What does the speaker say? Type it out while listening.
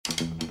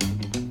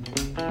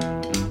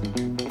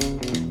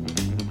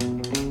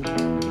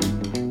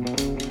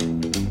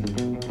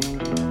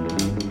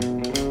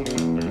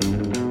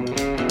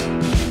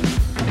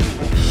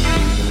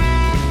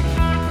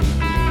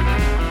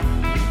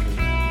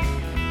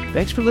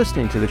Thanks for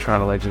listening to the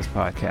Toronto Legends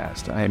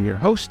podcast. I am your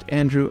host,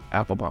 Andrew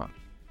Applebaum.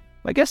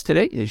 My guest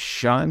today is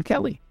Sean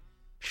Kelly.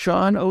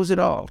 Sean owes it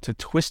all to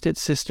Twisted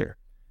Sister.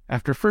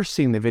 After first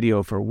seeing the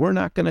video for We're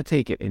Not Gonna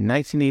Take It in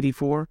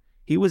 1984,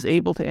 he was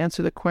able to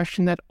answer the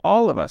question that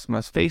all of us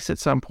must face at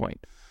some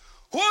point.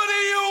 What do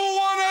you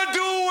want to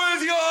do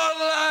with your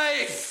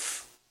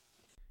life?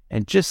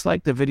 And just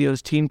like the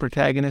video's teen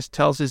protagonist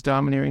tells his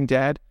domineering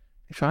dad,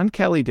 Sean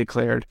Kelly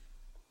declared,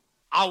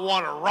 I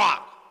want to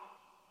rock.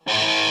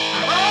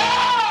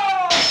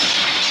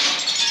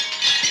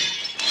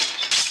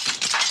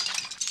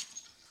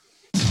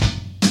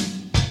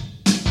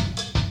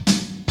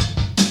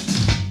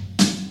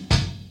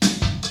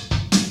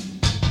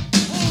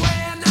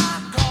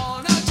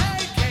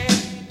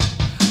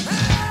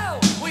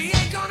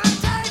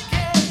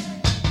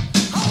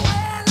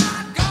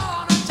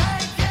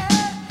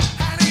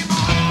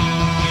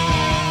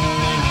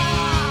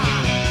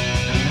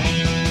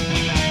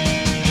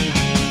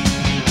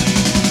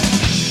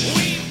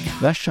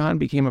 Thus, Sean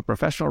became a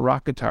professional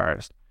rock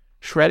guitarist,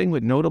 shredding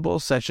with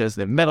notables such as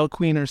the metal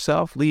queen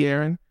herself, Lee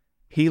Aaron,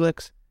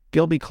 Helix,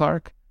 Gilby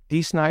Clarke,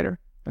 Dee Snider,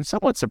 and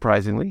somewhat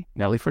surprisingly,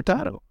 Nelly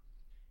Furtado.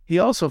 He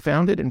also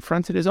founded and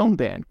fronted his own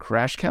band,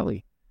 Crash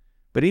Kelly.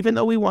 But even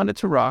though he wanted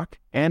to rock,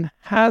 and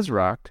has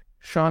rocked,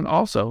 Sean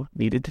also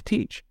needed to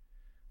teach.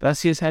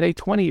 Thus, he has had a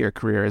 20-year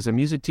career as a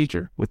music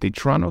teacher with the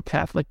Toronto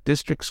Catholic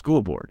District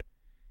School Board.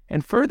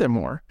 And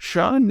furthermore,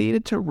 Sean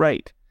needed to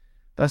write.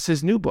 Thus,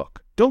 his new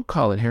book, Don't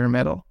Call It Hair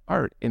Metal,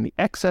 Art in the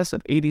Excess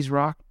of 80s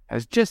Rock,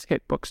 has just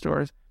hit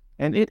bookstores,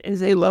 and it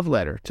is a love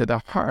letter to the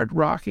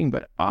hard-rocking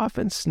but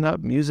often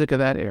snubbed music of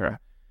that era,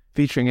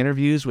 featuring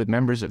interviews with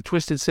members of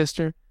Twisted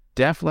Sister,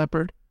 Def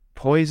Leppard,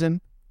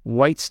 Poison,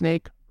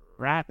 Whitesnake,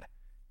 Rat,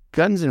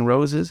 Guns N'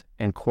 Roses,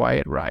 and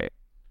Quiet Riot.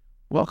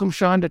 Welcome,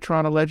 Sean, to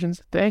Toronto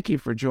Legends. Thank you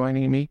for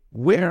joining me.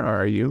 Where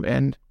are you,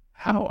 and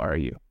how are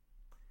you?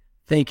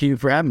 Thank you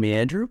for having me,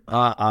 Andrew.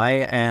 I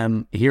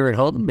am here at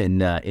home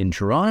in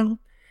Toronto,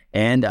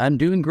 and I'm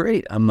doing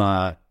great. I'm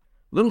a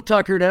little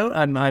tuckered out.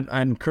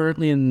 I'm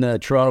currently in the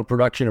Toronto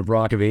production of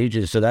Rock of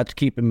Ages, so that's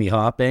keeping me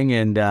hopping.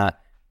 And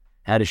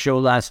had a show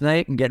last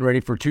night and getting ready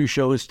for 2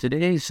 shows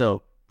today.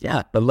 So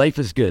yeah, but life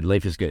is good.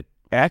 Life is good.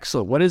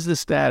 Excellent. What is the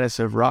status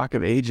of Rock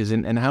of Ages,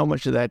 and how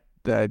much of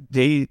that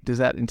day does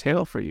that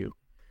entail for you?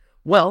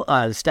 Well,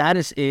 the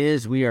status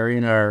is we are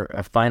in our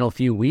final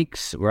few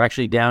weeks. We're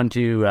actually down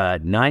to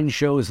 9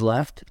 shows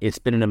left. It's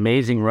been an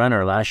amazing run.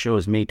 Our last show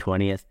is May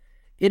 20th.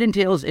 It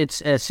entails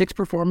 6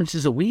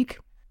 performances a week,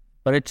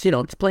 but it's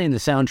playing the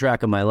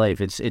soundtrack of my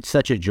life. It's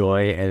such a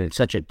joy, and it's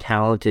such a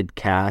talented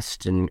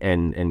cast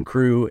and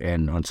crew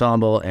and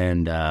ensemble,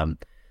 and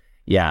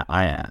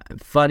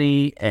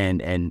funny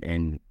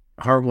and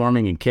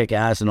heartwarming and kick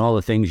ass and all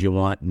the things you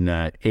want in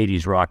an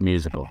 80s rock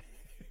musical.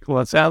 Well,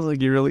 it sounds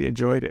like you really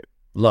enjoyed it.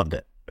 Loved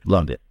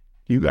it.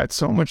 You got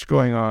so much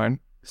going on.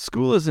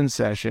 School is in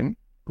session.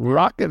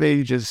 Rock of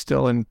Ages is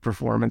still in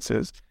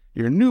performances.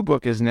 Your new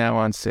book is now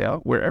on sale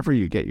wherever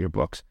you get your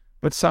books.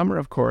 But summer,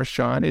 of course,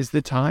 Sean, is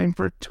the time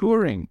for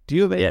touring. Do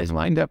you have anything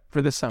lined up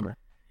for the summer?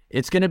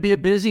 It's going to be a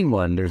busy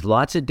one. There's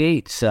lots of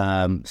dates,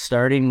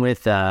 starting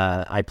with,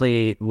 I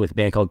play with a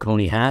band called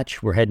Coney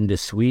Hatch. We're heading to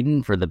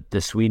Sweden for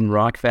the Sweden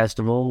Rock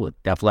Festival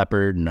with Def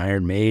Leppard and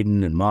Iron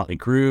Maiden and Motley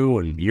Crue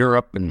and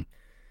Europe and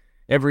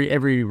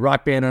every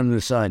rock band under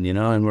the sun,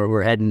 and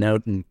we're heading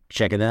out and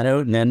checking that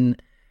out. And then,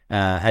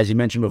 as you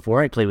mentioned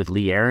before, I play with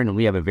Lee Aaron, and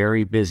we have a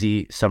very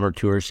busy summer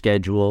tour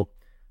schedule,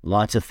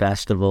 lots of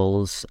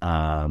festivals.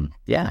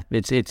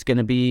 It's going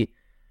to be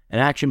an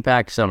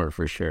action-packed summer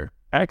for sure.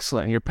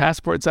 Excellent. Your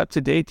passport's up to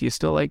date. Do you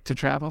still like to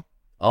travel?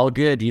 All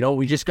good.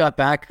 We just got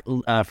back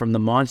from the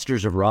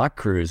Monsters of Rock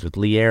cruise with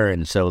Lee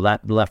Aaron. So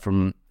that left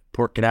from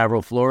Port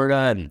Canaveral, Florida,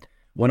 and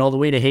went all the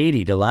way to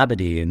Haiti, to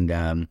Labadee,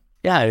 and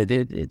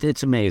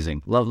it's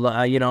amazing. Love,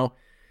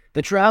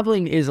 the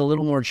traveling is a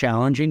little more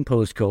challenging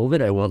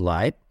post-COVID, I won't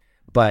lie.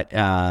 But,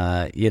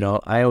 I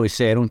always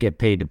say I don't get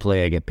paid to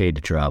play, I get paid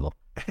to travel.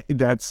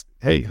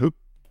 Who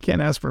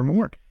can't ask for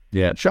more?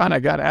 Yeah. Sean, I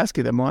got to ask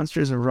you, the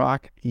Monsters of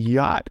Rock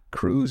yacht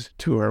cruise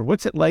tour,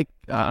 what's it like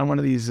on one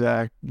of these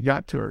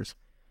yacht tours?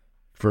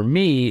 For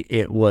me,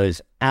 it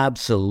was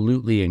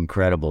absolutely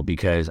incredible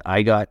because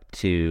I got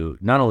to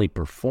not only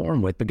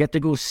perform with, but get to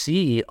go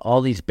see all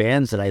these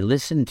bands that I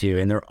listened to,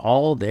 and they're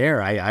all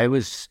there.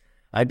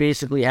 I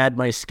basically had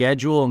my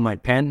schedule and my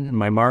pen and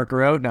my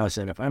marker out, and I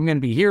said, if I'm going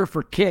to be here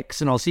for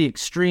Kicks, and I'll see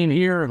Extreme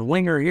here, and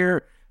Winger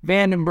here,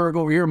 Vandenberg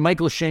over here,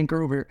 Michael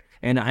Schenker over here,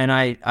 and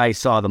I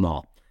saw them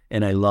all,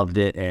 and I loved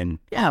it, and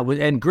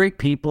and great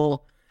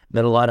people.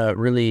 Met a lot of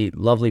really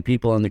lovely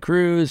people on the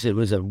cruise. It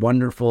was a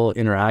wonderful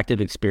interactive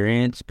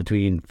experience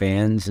between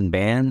fans and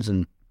bands,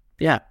 and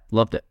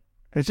loved it.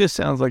 It just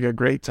sounds like a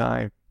great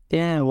time.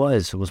 Yeah, it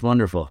was. It was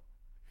wonderful.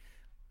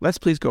 Let's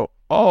please go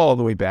all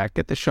the way back.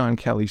 Get the Sean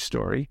Kelly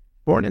story.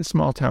 Born in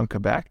small-town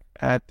Quebec,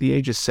 at the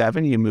age of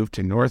 7, you moved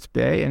to North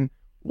Bay. And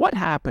what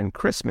happened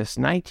Christmas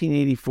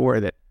 1984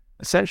 that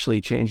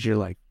essentially changed your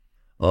life?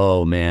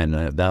 Oh, man,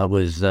 that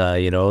was,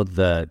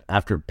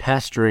 after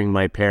pestering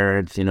my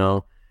parents,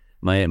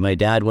 My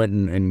dad went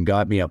and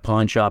got me a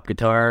pawn shop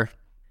guitar,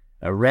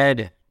 a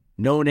red,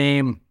 no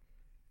name,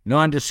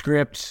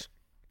 nondescript,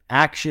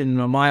 action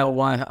a mile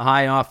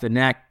high off the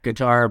neck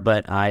guitar,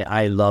 but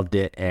I loved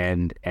it,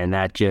 and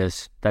that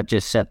just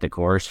set the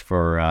course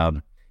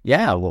for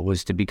what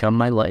was to become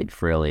my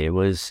life. Really, it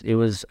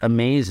was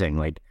amazing.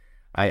 Like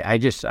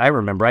I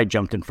remember I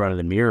jumped in front of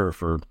the mirror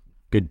for a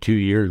good 2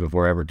 years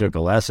before I ever took a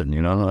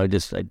lesson. I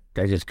just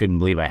couldn't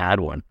believe I had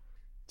one.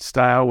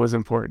 Style was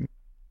important.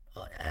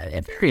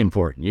 Very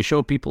important. You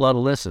show people how to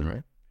listen,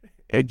 right?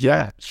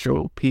 Yeah,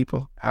 show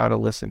people how to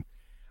listen.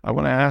 I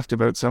want to ask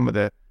about some of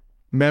the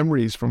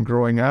memories from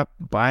growing up,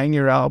 buying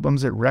your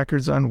albums at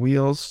Records on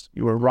Wheels.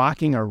 You were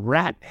rocking a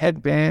rat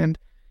headband.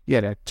 You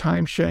had a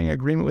time-sharing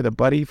agreement with a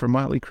buddy for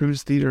Motley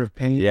Crue's Theater of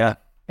Pain. Yeah.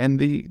 And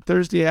the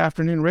Thursday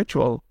afternoon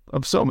ritual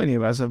of so many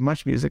of us of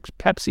Much Music's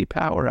Pepsi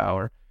Power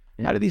Hour.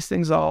 Yeah. How do these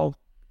things all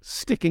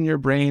stick in your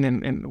brain,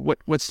 and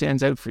what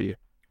stands out for you?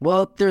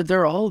 Well,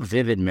 they're all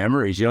vivid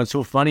memories. It's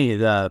so funny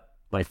that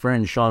my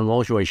friend Sean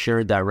Walsh, who I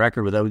shared that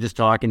record with, I was just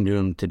talking to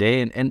him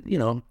today, and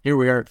here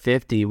we are at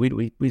 50.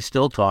 We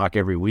still talk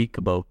every week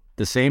about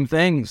the same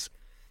things,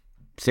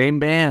 same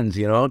bands.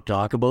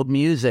 Talk about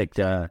music.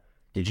 Did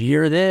you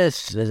hear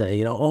this?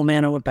 Oh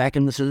man, I went back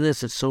and listened to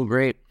this. It's so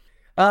great.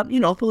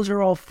 Those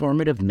are all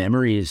formative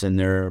memories, and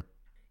they're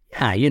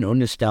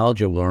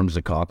nostalgia warms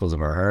the cockles of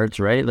our hearts,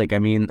 right? Like, I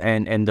mean,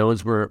 and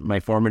those were my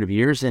formative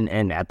years,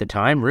 and at the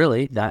time,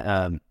 really,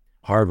 that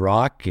hard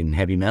rock and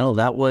heavy metal,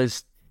 that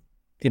was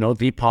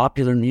the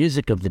popular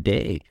music of the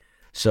day.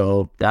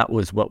 So that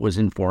was what was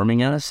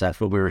informing us.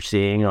 That's what we were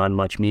seeing on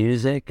Much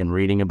Music and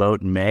reading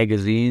about in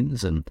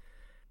magazines.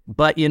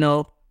 But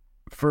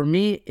for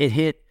me, it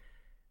hit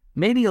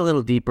maybe a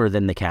little deeper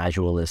than the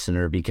casual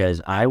listener,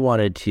 because I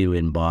wanted to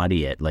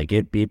embody it. Like,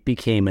 it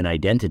became an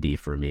identity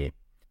for me.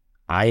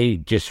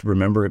 I just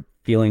remember it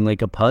feeling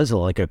like a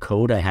puzzle, like a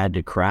code I had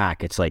to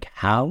crack. It's like,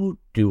 how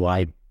do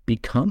I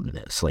become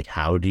this? Like,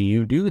 how do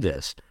you do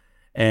this?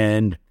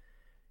 And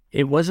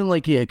it wasn't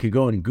like you could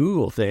go and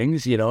Google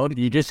things,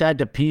 you just had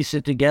to piece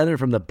it together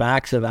from the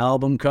backs of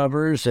album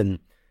covers and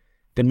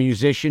the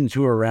musicians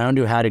who were around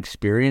who had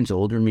experience,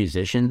 older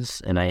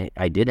musicians. And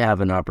I did have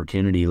an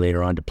opportunity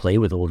later on to play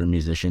with older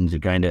musicians who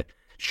kind of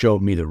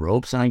showed me the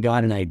ropes, and I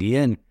got an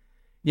idea. And,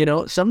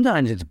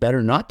 sometimes it's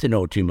better not to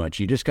know too much.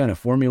 You just kind of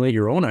formulate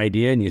your own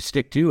idea and you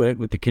stick to it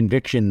with the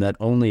conviction that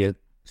only a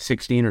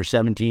 16 or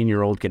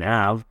 17-year-old can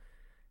have,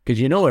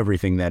 because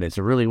everything. That it's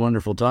a really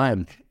wonderful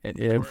time.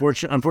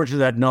 Unfortunately,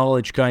 that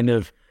knowledge kind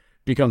of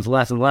becomes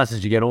less and less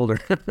as you get older.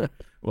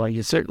 Well,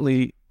 you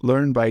certainly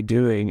learn by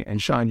doing.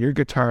 And Sean, your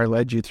guitar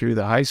led you through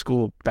the high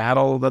school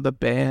battle of the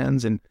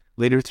bands and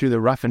later through the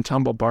rough and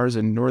tumble bars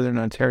in Northern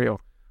Ontario.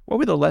 What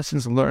were the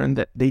lessons learned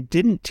that they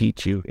didn't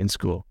teach you in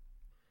school?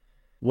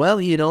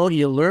 Well, you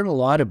learn a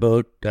lot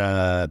about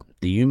the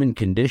human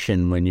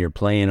condition when you're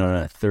playing on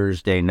a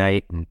Thursday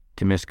night in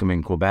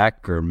Temiskaming,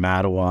 Quebec, or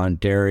Mattawa,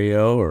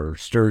 Ontario, or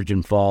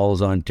Sturgeon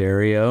Falls,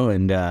 Ontario.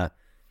 And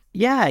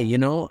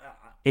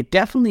it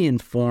definitely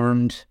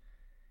informed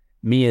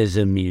me as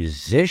a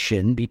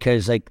musician,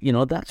 because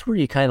that's where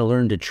you kind of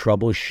learn to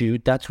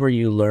troubleshoot. That's where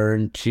you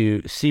learn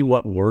to see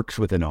what works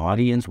with an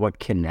audience, what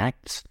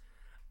connects.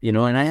 And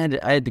I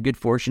had the good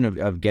fortune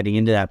of getting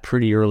into that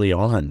pretty early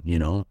on,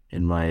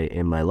 in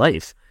my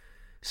life.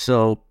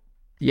 So,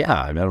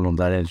 yeah, I don't know if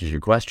that answers your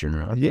question.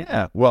 Right?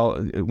 Yeah.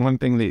 Well, one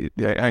thing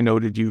that I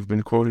noted you've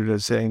been quoted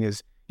as saying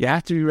is you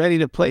have to be ready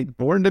to play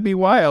Born to Be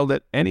Wild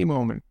at any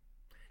moment.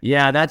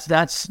 Yeah,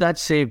 that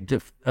saved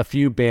a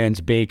few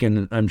bands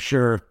bacon, I'm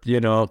sure.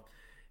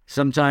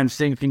 Sometimes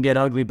things can get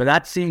ugly, but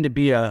that seemed to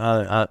be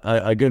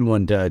a good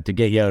one to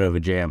get you out of a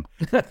jam.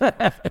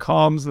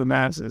 Calms the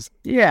masses.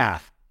 Yeah.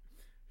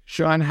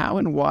 Sean, how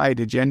and why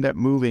did you end up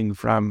moving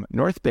from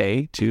North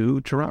Bay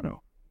to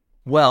Toronto?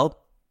 Well,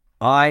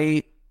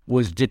 I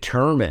was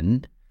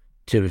determined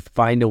to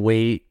find a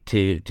way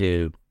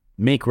to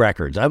make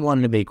records. I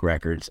wanted to make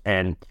records.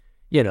 And,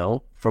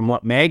 from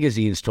what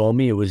magazines told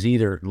me, it was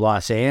either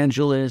Los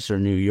Angeles or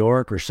New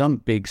York or some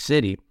big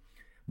city.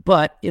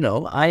 But,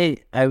 I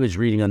was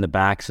reading on the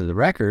backs of the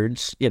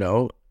records,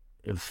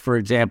 for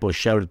example,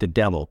 Shout at the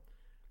Devil,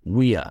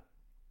 WEA,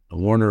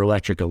 Warner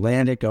Electric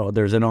Atlantic. Oh,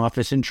 there's an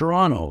office in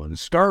Toronto and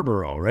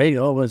Scarborough, right?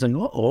 I was like,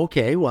 oh,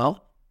 okay,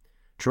 well,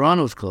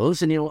 Toronto's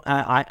close. And,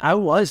 I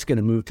was going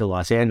to move to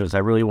Los Angeles. I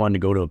really wanted to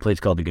go to a place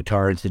called the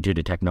Guitar Institute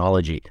of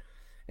Technology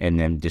and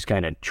then just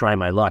kind of try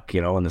my luck,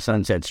 on the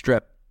Sunset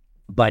Strip.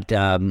 But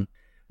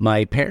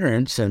my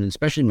parents, and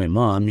especially my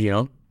mom,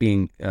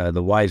 being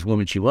the wise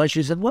woman she was,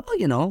 she said,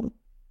 well,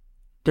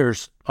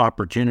 there's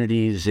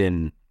opportunities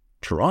in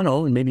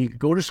Toronto and maybe you could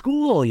go to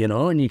school,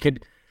 and you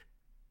could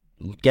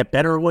get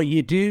better at what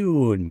you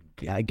do and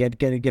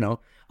get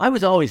I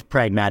was always a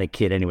pragmatic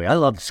kid anyway. I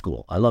loved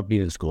school. I loved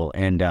being in school.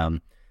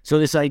 And so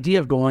this idea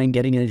of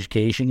getting an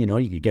education,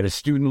 you could get a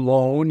student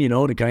loan,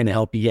 to kind of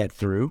help you get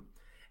through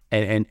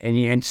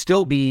and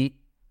still be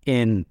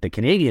in the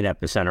Canadian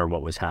epicenter of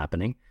what was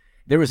happening.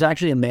 There was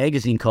actually a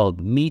magazine called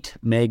Meat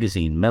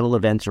Magazine, metal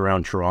events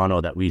around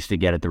Toronto, that we used to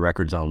get at the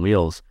Records on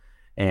Wheels.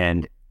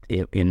 and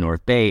in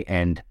North Bay,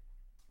 and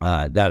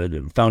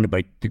that founded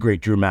by the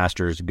great Drew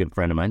Masters, a good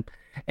friend of mine.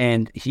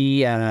 And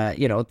he,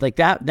 like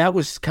that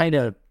was kind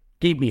of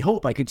gave me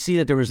hope. I could see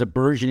that there was a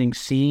burgeoning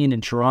scene in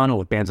Toronto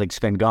with bands like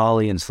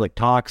Svengali and Slick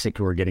Toxic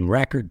who were getting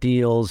record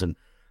deals. And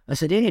I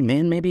said, hey,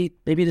 man, maybe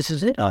this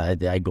is it.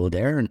 I go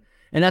there. And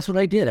that's what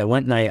I did. I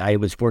went and I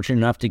was fortunate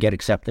enough to get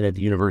accepted at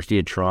the University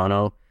of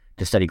Toronto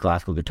to study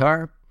classical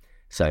guitar.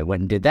 So I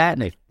went and did that,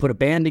 and I put a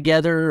band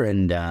together.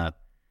 And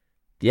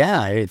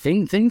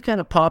things kind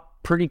of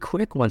popped pretty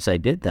quick once I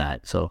did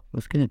that. So it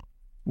was good.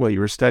 Well, you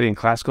were studying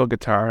classical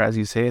guitar, as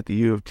you say, at the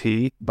U of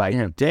T by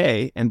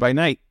day, and by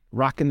night,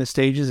 rocking the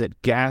stages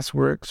at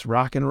Gasworks,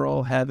 Rock and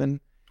Roll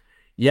Heaven.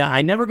 Yeah,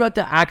 I never got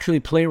to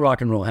actually play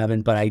Rock and Roll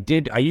Heaven, but I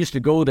did. I used to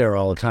go there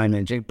all the time,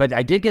 but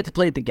I did get to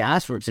play at the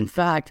Gasworks. In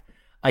fact,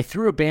 I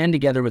threw a band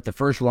together with the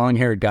first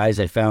long-haired guys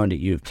I found at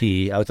U of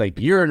T. I was like,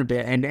 you're in a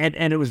band,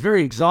 and it was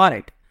very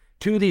exotic.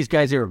 Two of these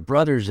guys, they were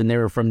brothers, and they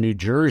were from New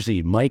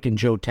Jersey, Mike and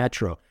Joe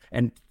Tetro.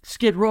 And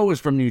Skid Row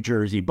was from New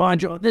Jersey. Bon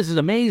Jovi, this is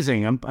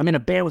amazing. I'm in a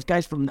band with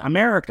guys from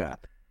America.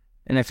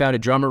 And I found a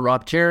drummer,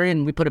 Rob Cherry,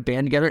 and we put a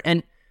band together.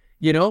 And,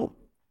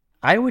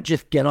 I would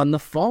just get on the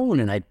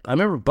phone. And I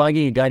remember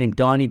bugging a guy named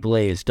Donnie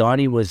Blaze.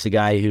 Donnie was the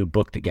guy who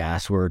booked the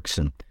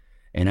Gasworks.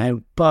 And I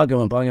bug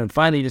him. And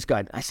finally I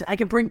said, I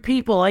can bring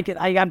people.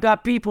 I've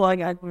got people.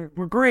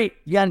 We're great.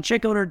 You got to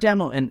check out our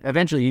demo. And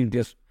eventually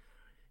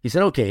he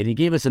said, okay, and he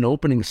gave us an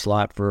opening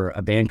slot for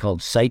a band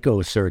called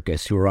Psycho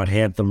Circus, who were on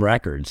Anthem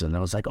Records, and I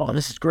was like, oh,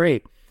 this is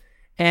great.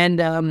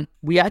 And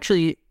we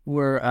actually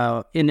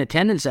were in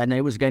attendance that night.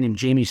 It was a guy named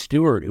Jamie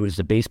Stewart, who was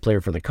the bass player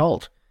for The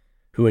Cult,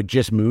 who had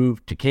just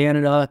moved to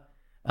Canada,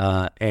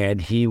 and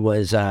he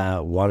was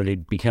wanted to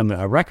become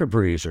a record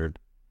producer,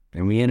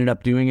 and we ended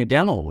up doing a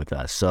demo with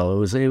us. So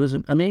it was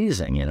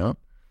amazing,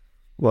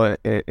 Well,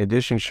 in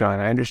addition, Sean,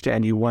 I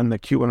understand you won the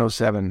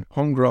Q107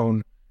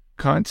 homegrown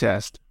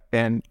contest,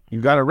 and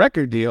you got a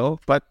record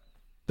deal, but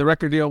the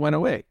record deal went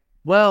away.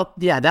 Well,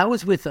 yeah, that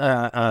was with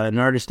an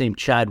artist named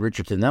Chad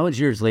Richardson. That was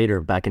years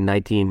later, back in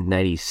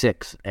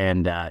 1996.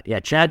 And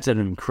Chad's an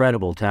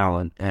incredible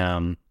talent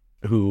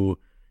who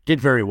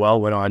did very well,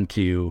 went on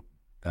to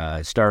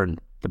star in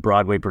the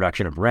Broadway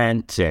production of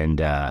Rent, and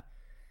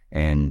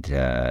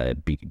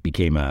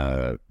became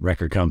a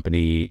record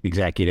company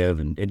executive,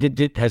 and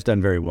has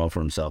done very well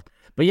for himself.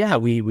 But yeah,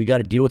 we got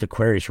to deal with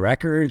Aquarius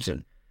Records, and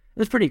it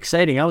was pretty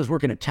exciting. I was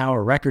working at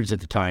Tower Records at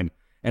the time,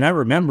 and I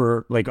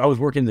remember, I was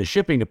working in the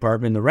shipping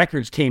department, the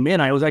records came in,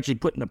 I was actually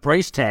putting the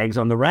price tags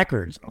on the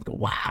records. I was going,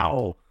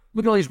 wow,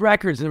 look at all these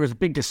records. And there was a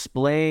big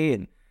display,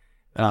 and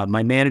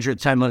my manager at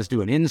the time let us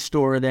do an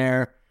in-store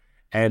there.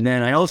 And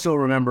then I also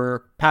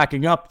remember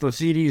packing up the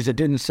CDs that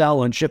didn't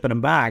sell and shipping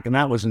them back, and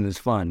that wasn't as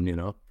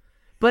fun,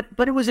 But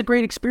it was a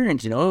great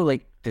experience,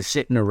 to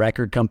sit in a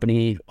record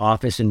company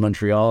office in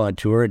Montreal on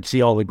tour and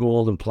see all the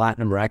gold and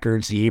platinum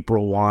records, the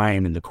April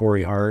Wine and the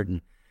Corey Hart,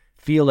 and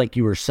feel like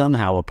you were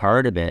somehow a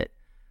part of it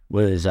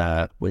was,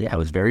 it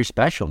was very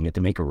special. You get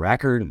to make a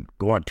record and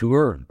go on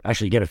tour and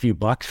actually get a few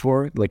bucks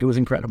for it. It was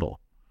incredible.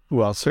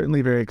 Well,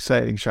 certainly very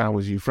exciting, Sean,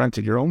 was you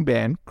fronted your own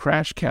band,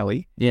 Crash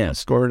Kelly. Yeah.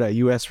 Scored a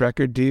U.S.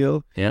 record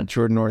deal. Yeah.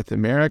 Toured North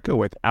America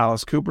with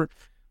Alice Cooper.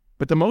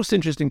 But the most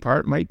interesting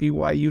part might be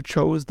why you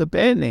chose the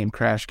band name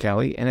Crash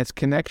Kelly and its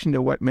connection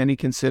to what many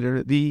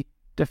consider the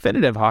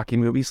definitive hockey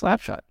movie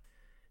Slapshot.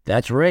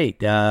 That's right.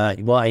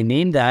 Well, I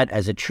named that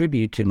as a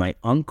tribute to my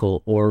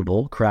uncle,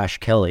 Orville Crash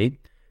Kelly,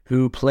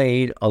 who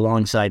played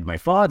alongside my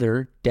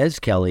father, Des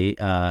Kelly,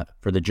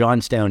 for the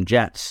Johnstown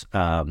Jets,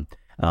 a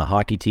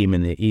hockey team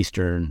in the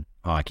Eastern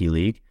Hockey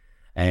League.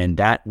 And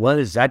that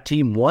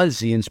team was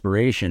the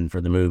inspiration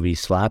for the movie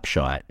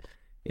Slapshot.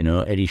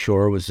 Eddie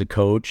Shore was the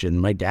coach, and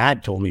my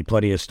dad told me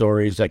plenty of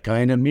stories that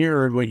kind of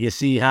mirrored what you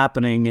see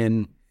happening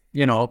in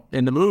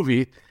the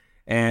movie.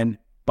 And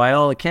by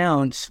all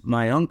accounts,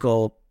 my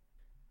uncle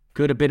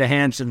could have been a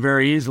Hanson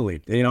very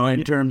easily,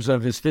 in terms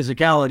of his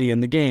physicality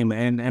in the game.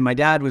 And my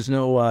dad was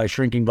no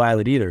shrinking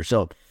violet either.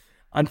 So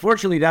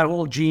unfortunately, that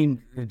whole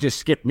gene just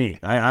skipped me.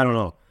 I don't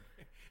know.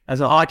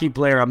 As a hockey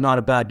player, I'm not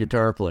a bad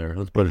guitar player.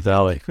 Let's put it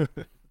that way.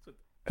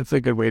 That's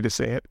a good way to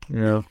say it.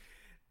 Yeah.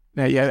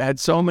 Now, you had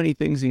so many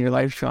things in your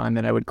life, Sean,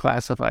 that I would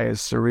classify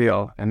as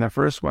surreal. And the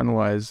first one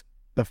was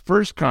the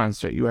first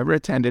concert you ever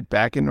attended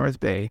back in North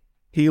Bay,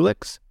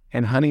 Helix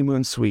and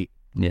Honeymoon Suite.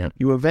 Yeah.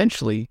 You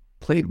eventually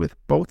played with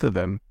both of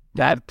them.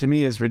 That, to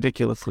me, is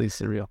ridiculously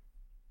surreal.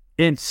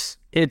 It's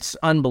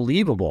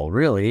unbelievable,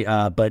 really.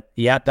 But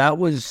yeah, that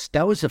was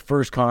the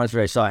first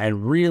concert I saw,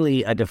 and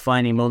really a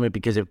defining moment,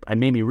 because it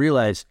made me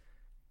realize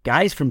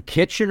guys from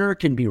Kitchener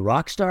can be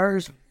rock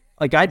stars.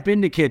 I'd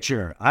been to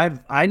Kitchener.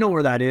 I know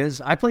where that is.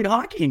 I played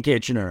hockey in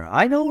Kitchener.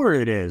 I know where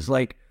it is.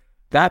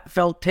 That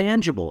felt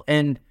tangible.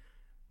 And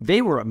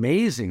they were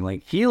amazing.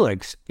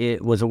 Helix,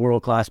 it was a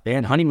world-class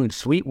band. Honeymoon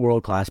Suite,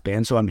 world-class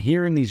band. So I'm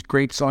hearing these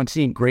great songs,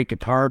 seeing great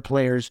guitar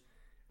players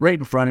right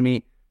in front of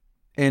me.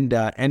 And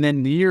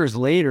then years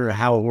later,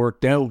 how it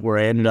worked out, where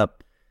I ended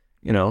up,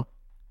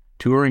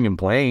 touring and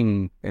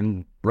playing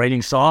and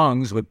writing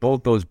songs with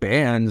both those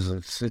bands.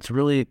 It's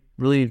really,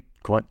 really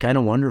quite kind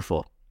of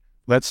wonderful.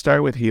 let's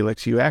start with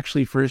Helix. You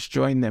actually first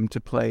joined them to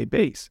play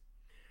bass.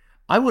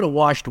 I would have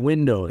washed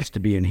windows to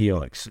be in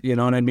Helix. You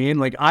know what I mean?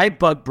 Like, I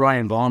bugged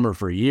Brian Vollmer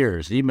for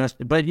years.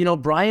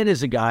 But Brian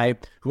is a guy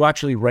who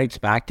actually writes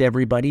back to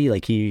everybody.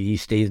 Like, he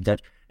stays in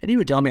touch. And he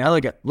would tell me,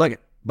 look it,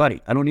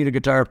 buddy, I don't need a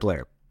guitar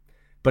player.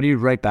 But he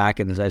would write back,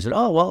 and I said,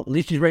 oh, well, at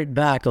least he's writing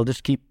back. I'll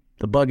just keep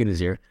the bug in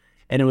his ear.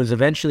 And it was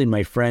eventually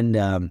my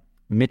friend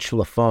Mitch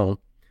Lafont,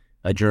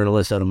 a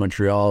journalist out of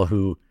Montreal,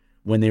 who,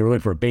 when they were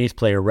looking for a bass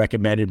player,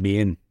 recommended me.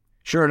 And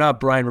sure enough,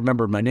 Brian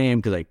remembered my name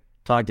because I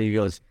talked to him. He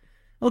goes,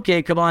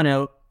 okay, come on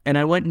out. And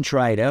I went and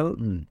tried out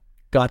and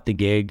got the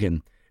gig.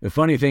 And the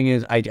funny thing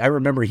is, I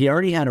remember he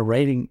already had a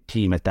writing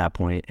team at that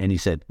point, and he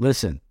said,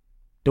 listen,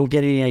 don't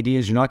get any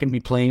ideas. You're not going to be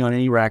playing on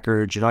any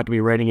records. You're not going to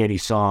be writing any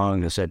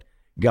songs. I said,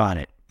 got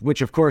it.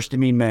 Which, of course, to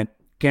me meant,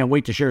 can't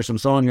wait to share some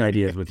song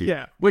ideas with you.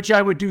 Yeah. Which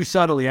I would do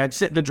subtly. I'd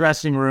sit in the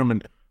dressing room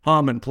and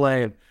hum and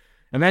play. And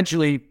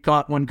eventually,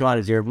 caught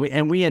his ear.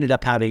 And we ended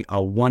up having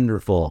a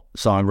wonderful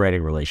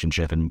songwriting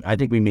relationship. And I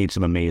think we made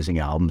some amazing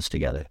albums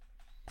together.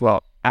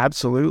 Well,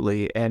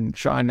 absolutely. And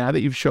Sean, now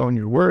that you've shown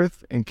your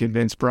worth and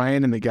convinced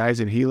Brian and the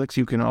guys at Helix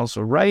you can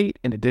also write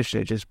in addition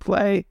to just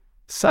play,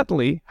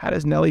 suddenly, how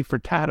does Nelly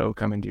Furtado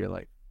come into your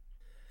life?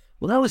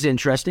 Well, that was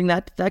interesting.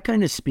 That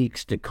kind of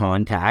speaks to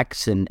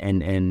contacts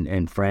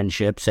and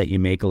friendships that you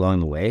make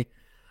along the way.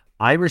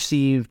 I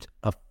received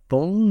a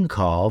phone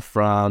call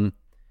from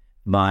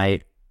my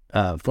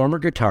former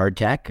guitar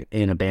tech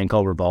in a band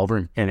called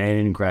Revolver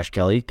and Crash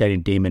Kelly, guy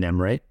named Damon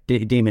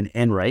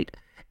Enright.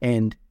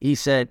 And he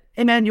said,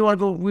 hey, man, you want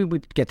to go? We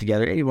would get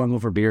together. Hey, you want to go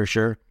for beer?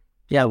 Sure.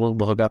 Yeah, we'll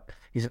hook up.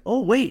 He said,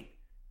 oh, wait,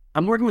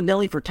 I'm working with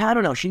Nelly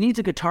Furtado now. She needs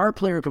a guitar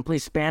player who can play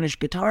Spanish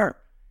guitar.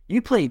 Don't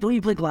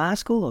you play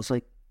Glasgow? I was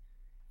like,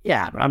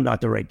 yeah, but I'm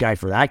not the right guy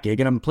for that gig.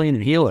 And I'm playing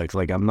in Helix.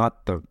 Like, I'm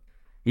not the...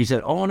 He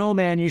said, oh, no,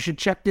 man, you should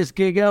check this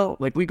gig out.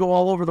 Like, we go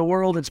all over the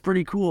world. It's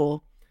pretty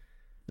cool.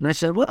 And I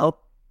said,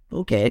 well,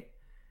 okay.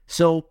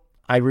 So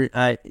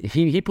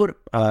he put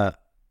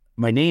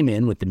my name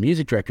in with the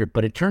music director,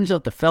 but it turns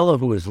out the fellow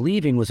who was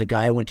leaving was a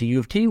guy I went to U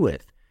of T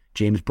with,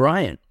 James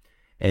Bryant.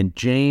 And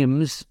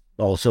James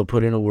also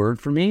put in a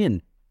word for me,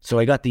 and so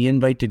I got the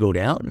invite to go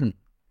down, and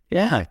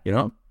yeah,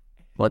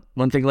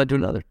 one thing led to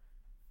another.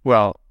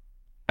 Well,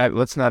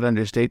 let's not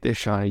understate this,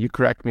 Shauna. You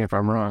correct me if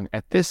I'm wrong.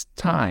 At this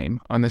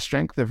time, on the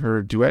strength of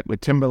her duet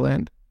with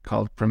Timbaland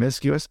called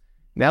Promiscuous,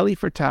 Nelly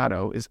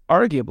Furtado is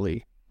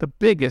arguably the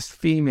biggest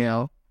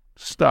female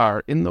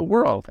star in the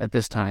world at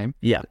this time.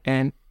 Yeah.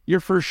 And your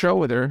first show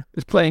with her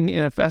is playing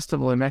in a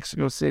festival in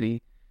Mexico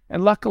City.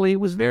 And luckily, it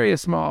was a very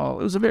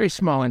small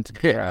intimate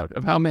crowd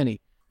of how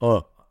many?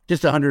 Oh,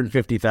 just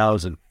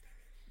 150,000.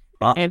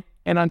 And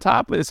on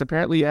top of this,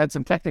 apparently you had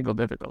some technical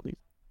difficulties.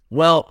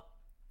 Well,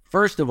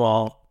 first of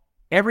all,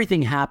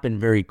 everything happened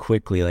very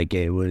quickly. Like,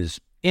 it was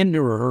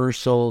into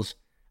rehearsals.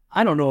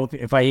 I don't know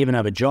if I even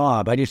have a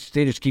job. They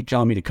just keep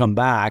telling me to come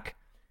back.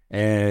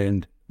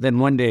 And then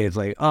one day it's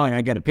like, oh,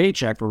 I got a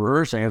paycheck for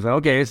rehearsing. I was like,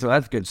 okay, so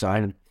that's a good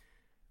sign. And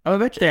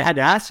eventually I had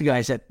to ask the guy,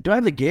 I said, do I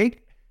have the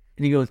gig?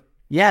 And he goes,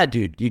 yeah,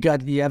 dude, you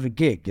have a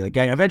gig. Like,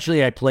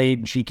 eventually I played,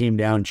 and she came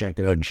down and checked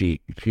it out, and she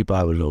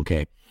thought it was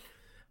okay.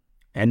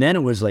 And then it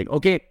was like,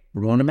 okay,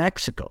 we're going to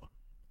Mexico.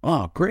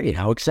 Oh, great.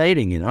 How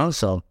exciting,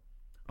 So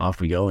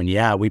off we go. And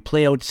yeah, we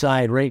play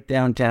outside right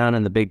downtown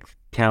in the big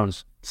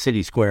town's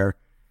city center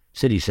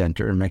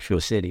in Mexico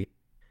City.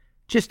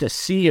 Just a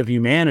sea of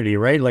humanity,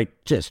 right?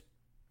 Like, just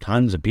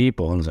tons of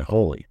people. And I was like,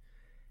 holy.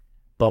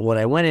 But when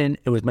I went in,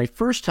 it was my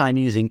first time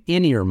using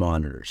in-ear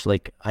monitors.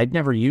 Like, I'd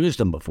never used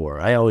them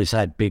before. I always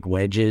had big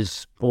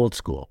wedges, old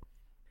school.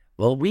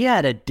 Well, we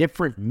had a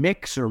different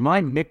mixer. My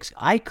mix,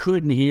 I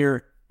couldn't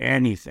hear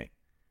anything.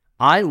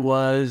 I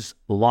was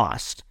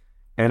lost.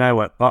 And I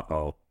went,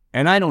 uh-oh.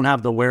 And I don't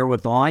have the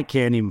wherewithal. I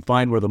can't even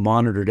find where the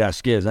monitor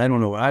desk is. I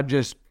don't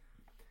know.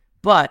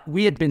 But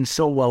we had been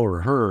so well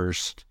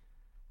rehearsed.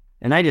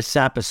 And I just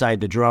sat beside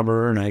the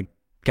drummer, and I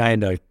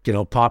kind of,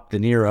 popped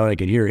the ear out. I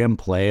could hear him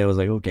play. I was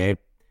like, okay.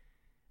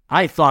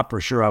 I thought for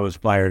sure I was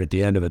fired at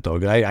the end of it, though,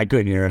 because I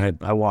couldn't hear it.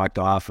 I walked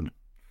off, and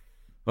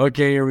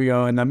okay, here we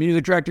go. And the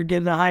music director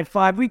gave the high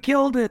five. We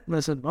killed it. And I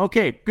said,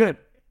 okay, good.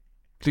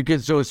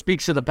 So it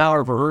speaks to the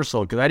power of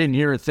rehearsal, because I didn't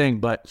hear a thing,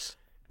 but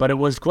it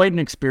was quite an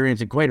experience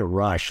and quite a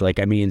rush. Like,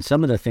 I mean,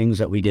 some of the things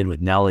that we did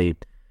with Nelly,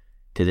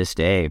 to this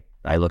day,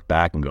 I look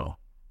back and go,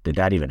 did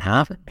that even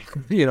happen?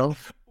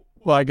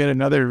 Well, I got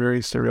another very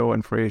surreal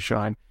one for you,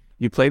 Sean.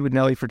 You played with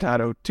Nelly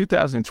Furtado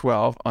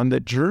 2012 on the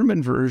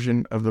German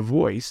version of The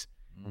Voice.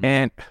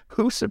 And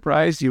who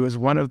surprised you as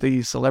one of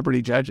the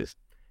celebrity judges?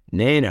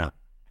 Nena,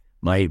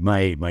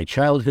 my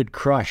childhood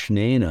crush,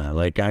 Nena.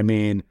 Like, I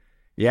mean,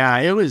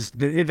 yeah,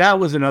 that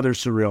was another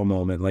surreal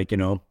moment. Like,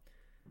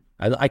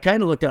 I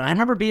kind of looked at, I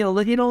remember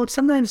being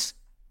sometimes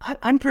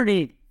I'm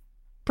pretty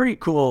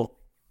cool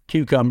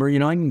cucumber,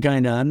 I'm not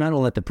going to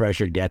let the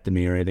pressure get to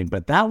me or anything.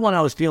 But that one,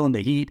 I was feeling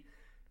the heat.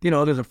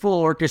 There's a full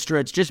orchestra.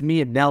 It's just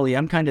me and Nelly.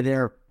 I'm kind of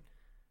there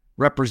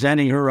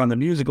representing her on the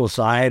musical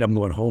side. I'm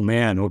going, oh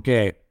man,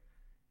 okay.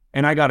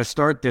 And I got to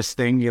start this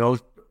thing, in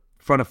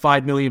front of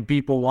 5 million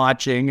people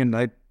watching. And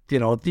I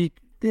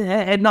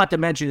and not to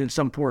mention it's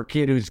some poor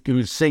kid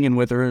who's singing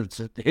with her.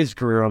 It's his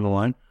career on the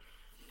line.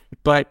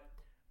 But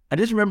I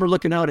just remember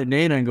looking out at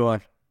Nana and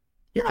going,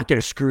 "You're not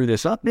going to screw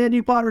this up, man.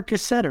 You bought her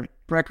cassette or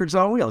records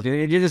on wheels.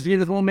 You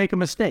just won't make a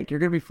mistake. You're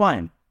going to be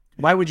fine.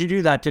 Why would you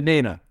do that to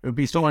Nana? It would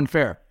be so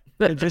unfair."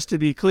 Just to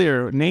be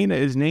clear, Nana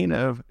is Nana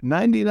of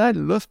 99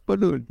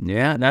 Luftballon.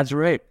 Yeah, that's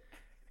right.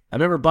 I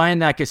remember buying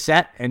that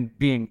cassette and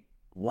being,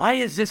 why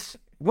is this?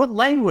 What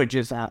language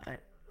is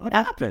that? What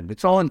happened?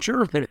 It's all in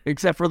German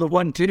except for the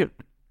 1 2.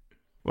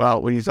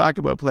 Well, when you talk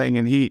about playing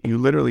in Heat, you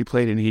literally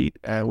played in Heat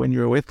when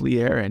you were with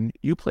Lee Aaron.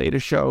 You played a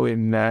show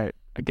in, I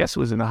guess it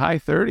was in the high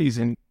 30s,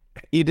 and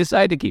you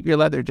decided to keep your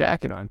leather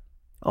jacket on.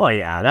 Oh,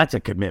 yeah, that's a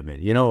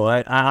commitment. You know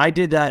what? I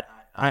did that.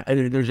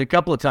 There's a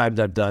couple of times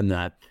I've done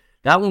that.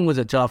 That one was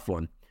a tough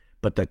one,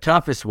 but the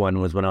toughest one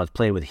was when I was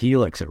playing with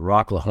Helix at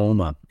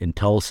Rocklahoma in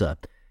Tulsa,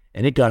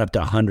 and it got up to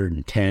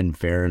 110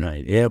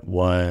 Fahrenheit. It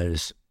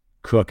was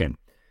cooking.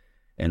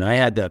 And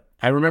I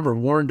remember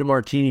Warren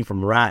DeMartini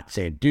from Rat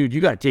saying, "Dude,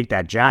 you got to take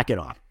that jacket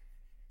off.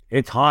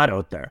 It's hot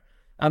out there."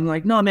 I'm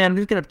like, "No, man,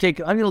 I'm going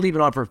to leave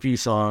it on for a few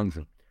songs."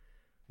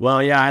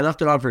 Well, yeah, I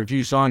left it on for a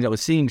few songs. I was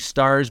seeing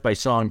stars by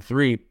song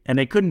 3, and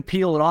they couldn't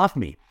peel it off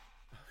me.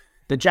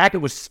 The jacket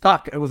was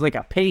stuck. It was like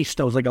a paste.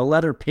 It was like a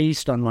leather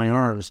paste on my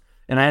arms.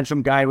 And I had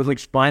some guy with like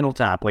Spinal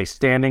Tap, like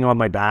standing on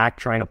my back,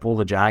 trying to pull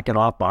the jacket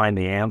off behind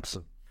the amps.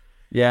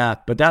 Yeah,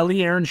 but that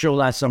Lee Aaron show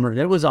last summer,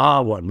 it was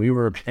a one. We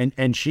were,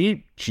 and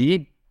she,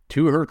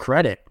 to her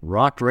credit,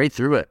 rocked right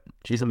through it.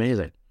 She's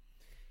amazing.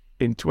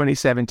 In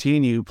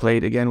 2017, you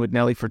played again with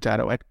Nelly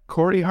Furtado at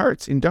Corey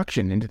Hart's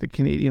induction into the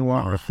Canadian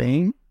Walk of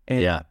Fame.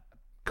 And yeah.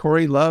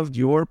 Corey loved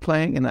your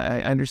playing, and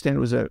I understand it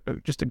was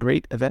just a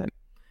great event.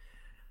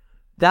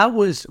 That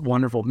was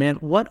wonderful, man.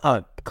 What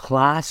a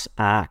class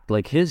act.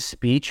 Like, his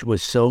speech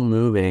was so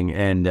moving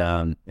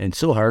and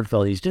so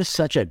heartfelt. He's just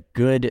such a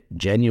good,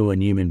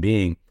 genuine human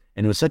being.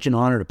 And it was such an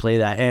honor to play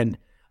that. And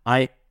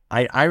I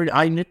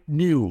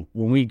knew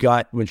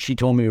when she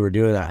told me we were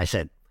doing that, I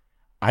said,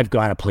 I've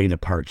got to play the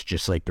parts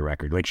just like the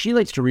record. Like, she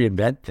likes to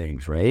reinvent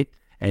things, right?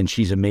 And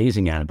she's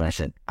amazing at it. But I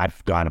said,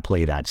 I've got to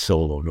play that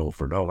solo note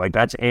for note. Like,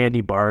 that's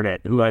Andy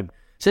Barnett, who I've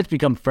since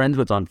become friends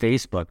with on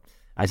Facebook.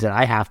 I said,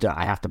 I have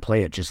to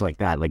play it just like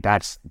that. Like,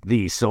 that's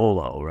the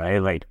solo, right?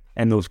 Like,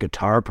 and those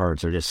guitar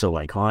parts are just so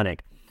iconic.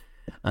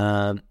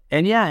 And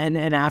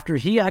after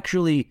he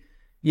actually,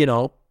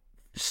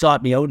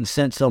 sought me out and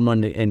sent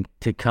someone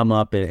to come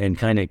up and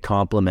kind of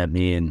compliment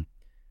me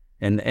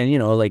and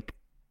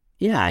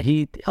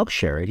he helped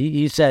share it.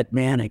 He said,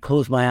 "Man, I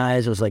closed my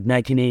eyes. It was like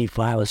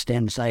 1985. I was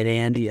standing beside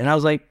Andy." And I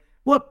was like,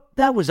 "What?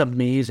 That was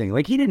amazing."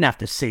 Like, he didn't have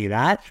to say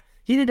that.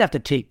 He didn't have to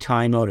take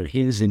time out of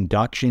his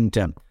induction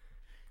to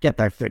get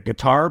the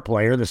guitar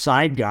player, the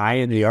side guy,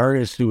 and the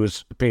artist who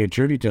was paying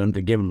tribute to him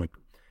to give him a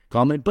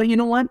comment. But you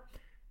know what?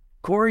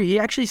 Corey, he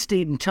actually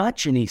stayed in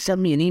touch, and he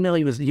sent me an email.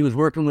 He was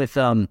working with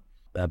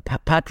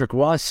Patrick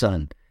Ross'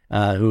 son,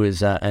 who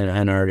is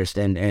an artist,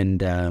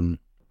 and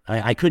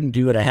I couldn't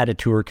do it. I had a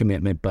tour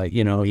commitment, but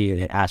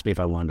he asked me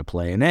if I wanted to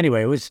play. And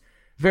anyway, it was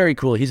very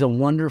cool. He's a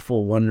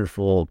wonderful,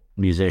 wonderful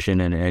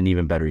musician and an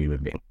even better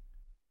human being.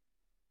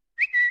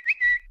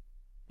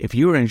 If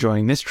you are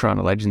enjoying this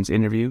Toronto Legends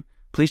interview,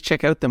 please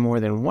check out the more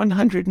than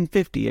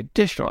 150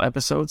 additional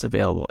episodes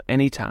available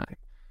anytime.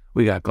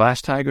 We got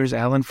Glass Tigers'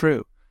 Alan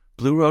Frew,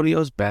 Blue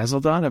Rodeo's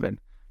Basil Donovan,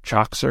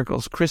 Chalk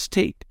Circle's Chris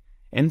Tate,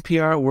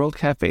 NPR World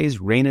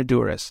Cafe's Reina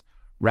Duras,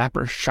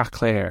 rapper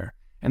Chaclair,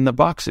 and The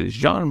Box's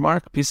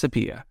Jean-Marc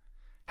Pisapia.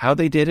 How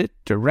they did it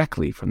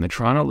directly from the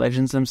Toronto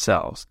Legends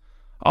themselves.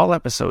 All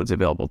episodes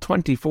available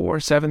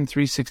 24/7,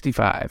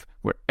 365,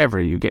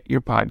 wherever you get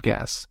your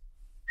podcasts.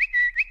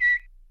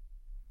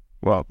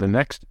 Well, the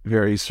next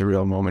very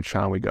surreal moment,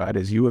 Sean, we got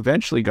is you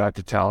eventually got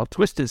to tell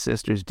Twisted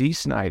Sister's Dee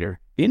Snider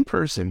in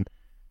person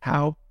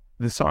how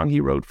the song he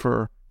wrote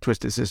for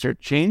Twisted Sister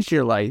changed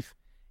your life,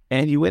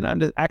 and you went on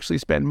to actually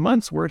spend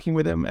months working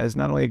with him as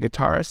not only a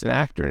guitarist, an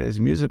actor in his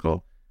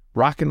musical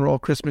Rock and Roll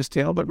Christmas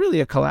Tale, but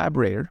really a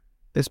collaborator,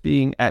 this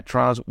being at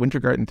Toronto's Winter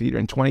Garden Theatre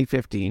in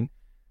 2015.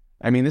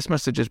 I mean, this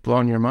must have just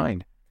blown your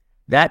mind.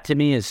 That to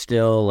me is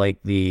still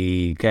like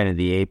the kind of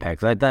the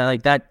apex.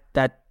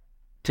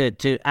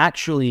 To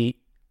actually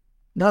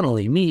not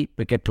only meet,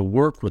 but get to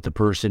work with the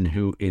person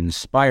who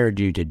inspired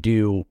you to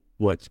do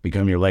what's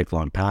become your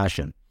lifelong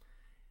passion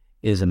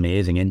is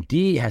amazing. And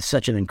Dee has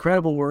such an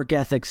incredible work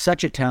ethic,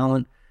 such a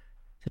talent,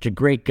 such a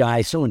great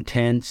guy, so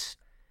intense.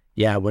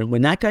 Yeah,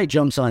 when that guy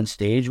jumps on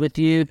stage with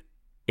you,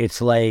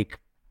 it's like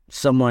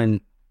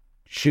someone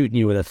shooting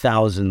you with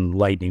 1,000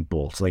 lightning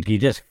bolts. Like, you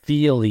just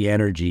feel the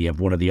energy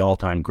of one of the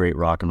all-time great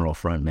rock and roll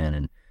frontmen.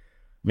 And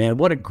man,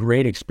 what a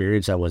great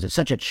experience that was. It's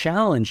such a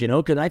challenge,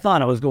 because I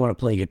thought I was going to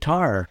play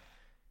guitar.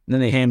 And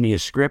then they hand me a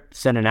script,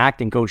 send an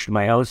acting coach to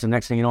my house, and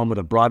next thing you know, I'm with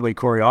a Broadway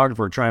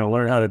choreographer trying to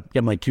learn how to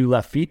get my 2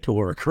 left feet to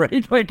work,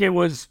 right? Like, it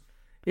was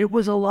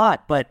a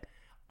lot. But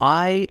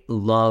I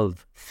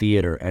love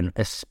theater, and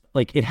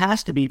like, it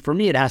has to be, for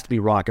me, it has to be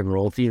rock and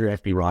roll. Theater has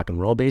to be rock and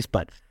roll based,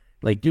 but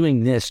like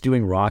doing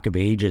Rock of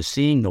Ages,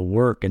 seeing the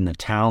work and the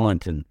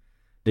talent and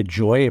the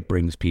joy it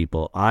brings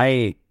people.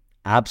 I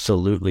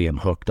absolutely am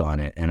hooked on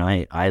it, and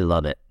I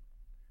love it.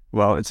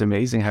 Well, it's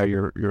amazing how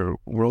your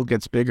world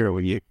gets bigger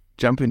when you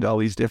jump into all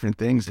these different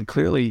things. And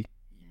clearly,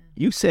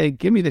 you say,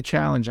 "Give me the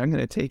challenge. I'm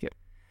going to take it."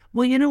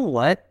 Well, you know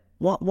what?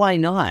 Why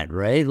not,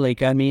 right?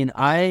 Like, I mean,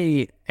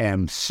 I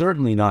am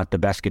certainly not the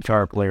best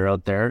guitar player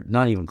out there.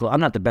 Not even close. I'm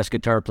not the best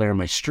guitar player in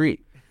my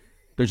street.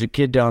 There's a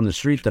kid down the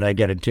street that I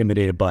get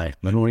intimidated by.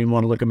 I don't even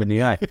want to look him in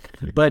the eye.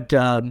 But,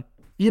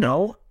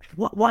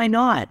 why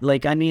not?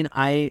 Like, I mean,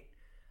 I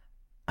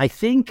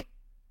think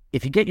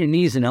if you get your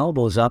knees and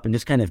elbows up and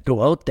just kind of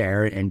go out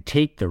there and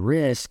take the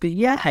risk,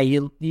 yeah,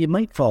 you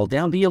might fall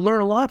down, but you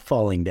learn a lot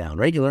falling down,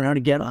 right? You learn how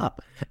to get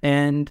up.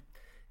 And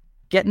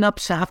getting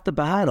up's half the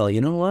battle.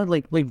 You know what?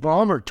 Like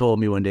Vollmer told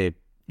me one day,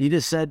 he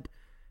just said,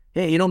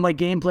 "Hey, you know what my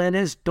game plan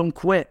is? Don't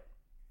quit.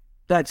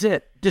 That's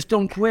it. Just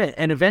don't quit.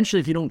 And eventually,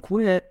 if you don't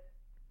quit,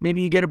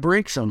 maybe you get a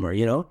break somewhere,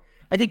 you know?"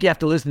 I think you have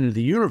to listen to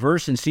the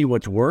universe and see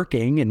what's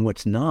working and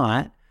what's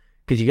not,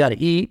 because you got to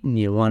eat and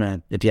you want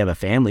to, if you have a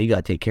family, you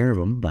got to take care of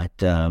them. But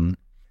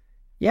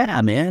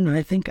yeah, man,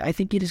 I think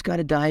you just got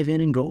to dive in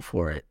and go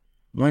for it.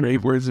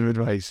 Great words of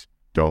advice.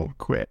 Don't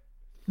quit.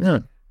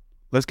 Yeah.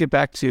 Let's get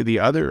back to the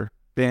other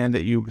band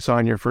that you saw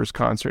in your first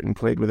concert and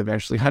played with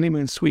eventually,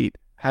 Honeymoon Suite.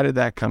 How did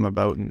that come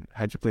about, and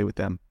how'd you play with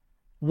them?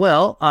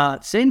 Well,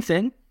 same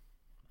thing.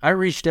 I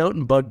reached out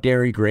and bugged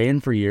Derry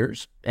Grahan for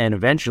years, and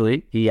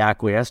eventually he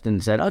acquiesced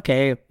and said,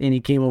 okay. And he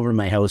came over to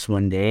my house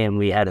one day and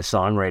we had a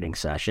songwriting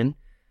session.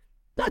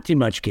 Not too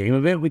much came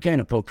of it. We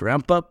kind of poked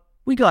around, but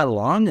we got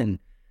along. And,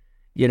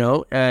 you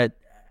know,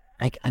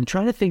 I'm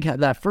trying to think how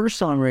that first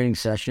songwriting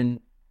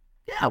session,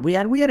 yeah, we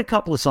had a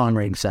couple of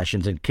songwriting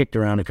sessions and kicked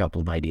around a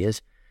couple of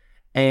ideas.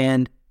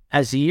 And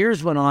as the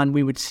years went on,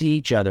 we would see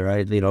each other.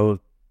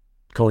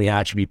 Coley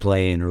Hatch would be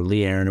playing, or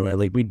Lee Aaron, or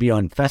like we'd be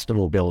on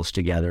festival bills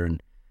together,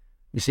 and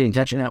we stayed in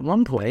touch. And at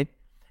one point,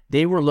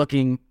 they were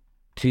looking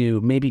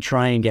to maybe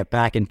try and get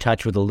back in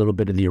touch with a little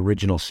bit of the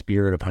original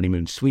spirit of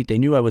Honeymoon Suite. They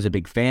knew I was a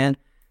big fan,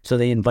 so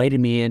they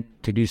invited me in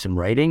to do some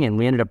writing, and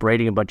we ended up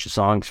writing a bunch of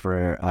songs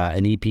for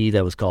an EP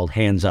that was called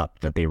Hands Up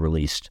that they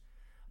released,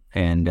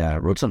 and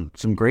wrote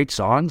some great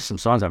songs, some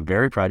songs I'm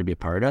very proud to be a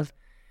part of.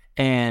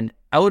 And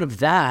out of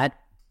that,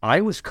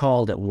 I was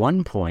called at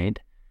one point.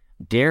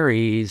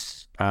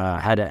 Derry's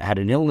had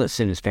an illness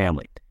in his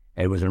family.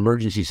 It was an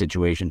emergency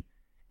situation,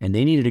 and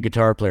they needed a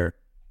guitar player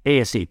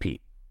ASAP.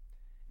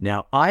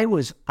 Now, I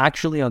was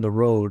actually on the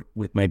road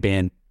with my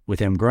band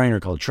with M. Griner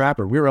called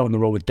Trapper. We were out on the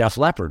road with Def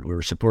Leppard. We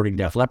were supporting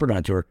Def Leppard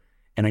on tour,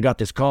 and I got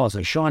this call. I was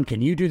like, "Sean,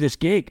 can you do this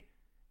gig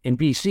in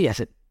BC?" I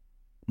said,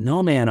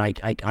 "No, man,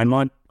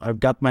 I've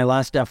got my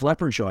last Def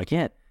Leppard show. I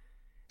can't."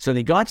 So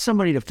they got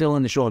somebody to fill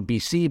in the show in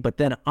BC, but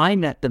then I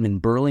met them in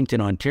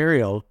Burlington,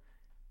 Ontario.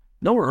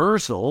 No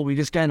rehearsal. We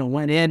just kind of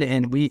went in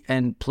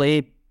and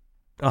played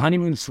a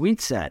Honeymoon Suite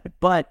set.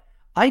 But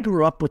I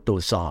grew up with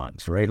those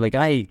songs, right? Like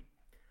I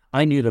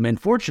knew them. And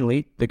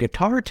fortunately, the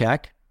guitar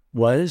tech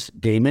was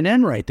Damon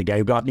Enright, the guy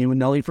who got me with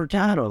Nelly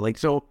Furtado. Like,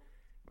 so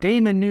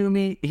Damon knew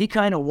me. He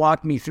kind of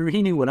walked me through.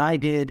 He knew what I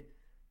did.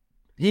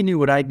 He knew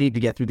what I'd need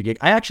to get through the gig.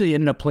 I actually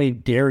ended up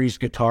playing Derry's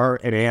guitar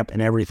and amp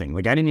and everything.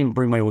 Like, I didn't even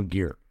bring my own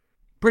gear.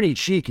 Pretty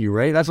cheeky,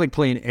 right? That's like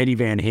playing Eddie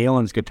Van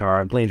Halen's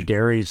guitar and playing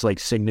Derry's like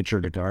signature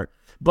guitar.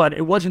 But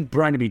it wasn't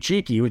trying to be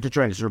cheeky. It was just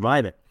trying to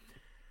survive it.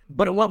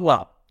 But it went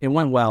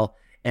well.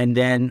 And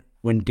then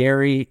when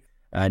Derry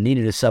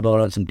needed to sub out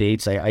on some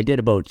dates, I did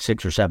about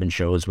 6 or 7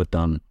 shows with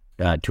them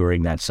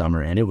touring that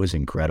summer, and it was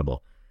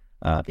incredible.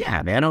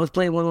 Yeah, man, I was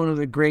playing with one of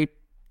the great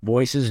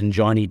voices in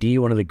Johnny D,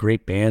 one of the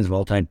great bands of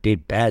all time,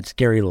 Dave Batts,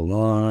 Gary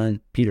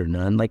Lalonde, Peter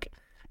Nunn, like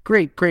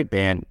great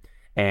band.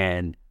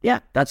 And yeah,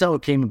 that's how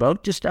it came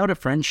about, just out of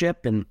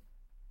friendship and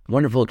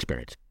wonderful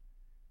experience.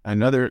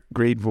 Another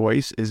great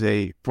voice is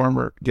a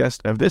former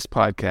guest of this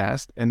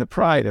podcast and the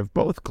pride of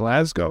both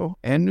Glasgow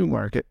and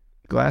Newmarket,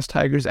 Glass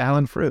Tigers'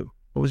 Alan Frew.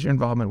 What was your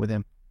involvement with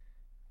him?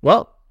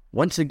 Well,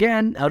 once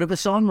again, out of a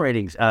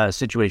songwriting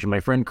situation. My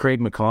friend Craig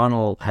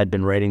McConnell had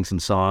been writing some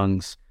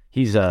songs.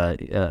 He's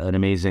an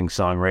amazing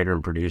songwriter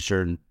and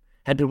producer, and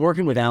had been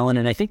working with Alan.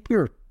 And I think we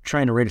were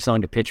trying to write a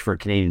song to pitch for a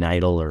Canadian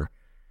Idol or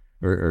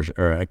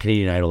a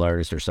Canadian Idol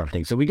artist or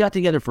something. So we got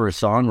together for a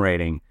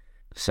songwriting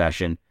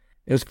session.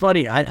 It was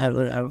funny.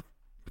 I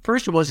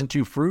first it wasn't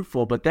too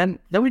fruitful, but then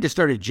we just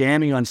started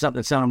jamming on something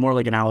that sounded more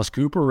like an Alice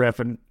Cooper riff,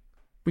 and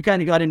we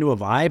kind of got into a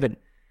vibe. And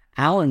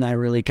Alan and I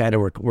really kind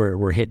of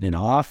were hitting it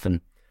off.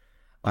 And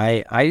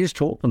I just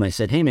told him, I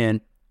said, "Hey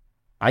man,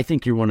 I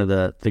think you're one of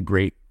the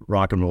great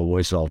rock and roll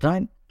voices of all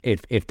time.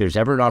 If there's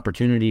ever an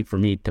opportunity for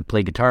me to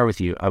play guitar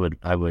with you,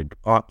 I would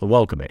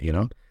welcome it. You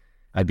know,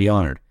 I'd be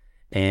honored."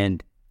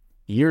 And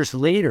years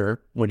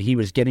later, when he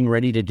was getting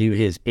ready to do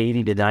his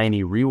 80 to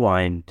 90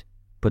 Rewind,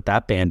 put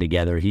that band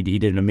together, he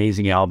did an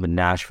amazing album in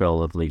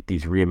Nashville of like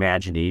these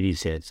reimagined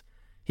 80s hits.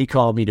 He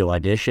called me to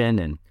audition,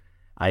 and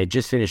I had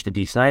just finished the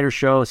Dee Snider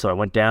show, so I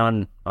went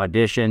down,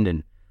 auditioned,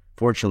 and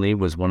fortunately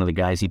was one of the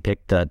guys he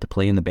picked to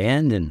play in the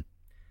band. And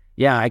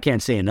yeah, I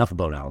can't say enough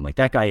about Alan. Like,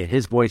 that guy,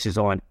 his voice is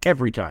on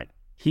every time.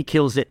 He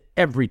kills it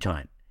every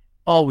time.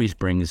 Always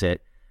brings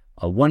it.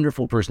 a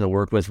wonderful person to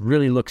work with,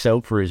 really looks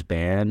out for his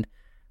band.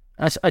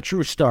 A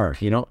true star,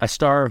 a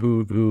star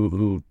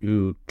who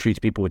treats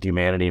people with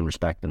humanity and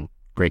respect, and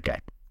great guy.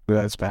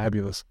 That's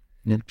fabulous.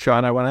 Yeah.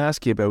 Sean, I want to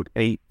ask you about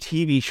a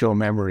TV show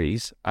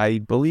memories. I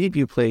believe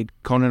you played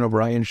Conan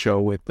O'Brien's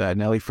show with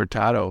Nelly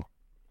Furtado.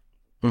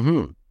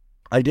 Mm-hmm.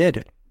 I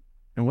did.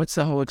 And what's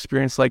the whole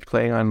experience like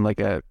playing on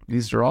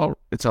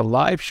it's a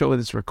live show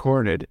that's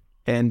recorded,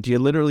 and do you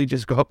literally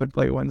just go up and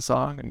play one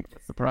song, and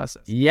what's the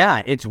process?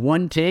 Yeah, it's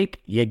one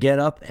take, you get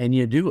up and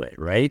you do it,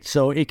 right?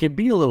 So it can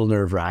be a little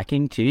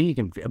nerve-wracking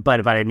too.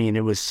 But I mean,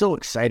 it was so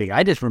exciting.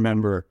 I just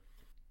remember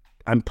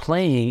I'm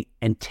playing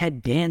and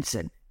Ted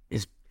Danson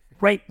is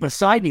right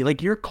beside me.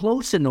 Like, you're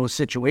close in those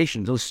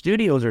situations. Those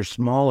studios are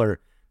smaller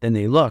than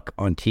they look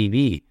on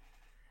TV.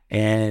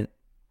 And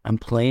I'm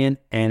playing,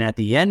 and at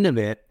the end of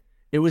it,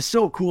 it was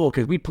so cool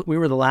because we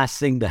were the last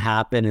thing to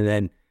happen, and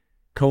then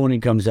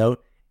Conan comes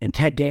out, and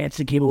Ted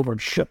Danson came over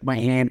and shook my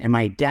hand, and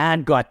my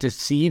dad got to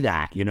see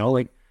that,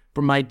 like,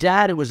 for my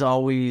dad, it was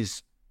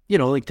always,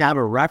 like, to have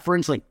a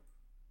reference, like,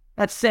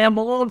 that's Sam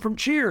Malone from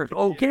Cheers.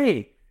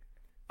 Okay,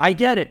 I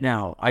get it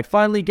now. I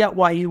finally get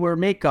why you wear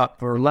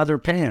makeup or leather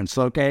pants.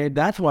 Okay,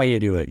 that's why you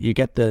do it. You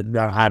get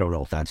I don't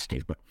know if that's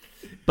Steve,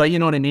 but you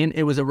know what I mean?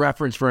 It was a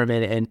reference for him,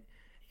 and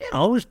it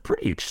was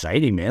pretty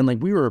exciting, man. Like,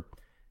 we were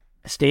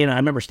I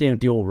remember staying at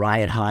the old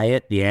Riot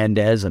Hyatt, the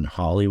Andes in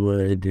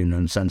Hollywood, and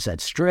on Sunset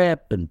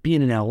Strip, and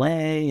being in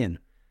LA, and,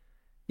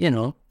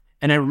 and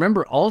I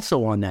remember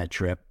also on that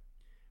trip,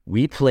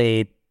 we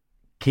played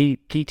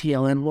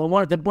KTLN, well,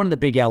 one of the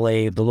big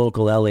the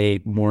local LA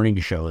morning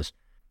shows,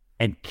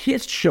 and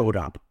Kiss showed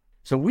up.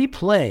 So we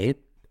played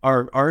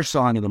our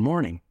song in the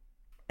morning,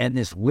 and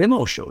this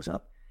limo shows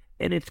up,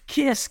 and it's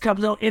Kiss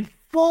comes out in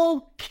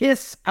full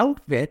Kiss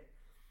outfit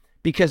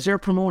because they're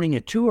promoting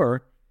a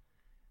tour.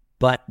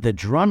 But the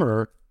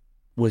drummer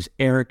was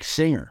Eric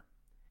Singer,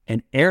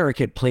 and Eric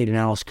had played in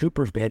Alice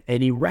Cooper's band,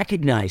 and he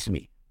recognized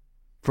me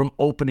from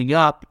opening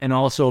up, and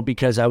also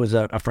because I was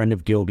a friend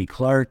of Gilby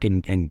Clarke,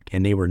 and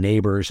they were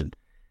neighbors, and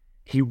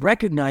he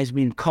recognized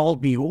me and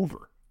called me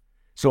over.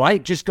 So I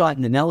had just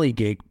gotten an Nelly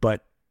gig,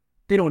 but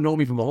they don't know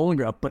me from a hole in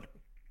the ground, but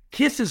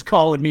Kiss is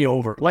calling me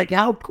over. Like,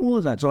 how cool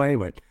is that? So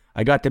anyway,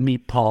 I got to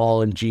meet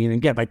Paul and Gene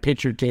and get my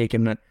picture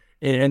taken,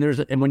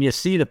 and when you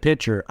see the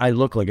picture, I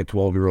look like a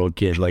 12-year-old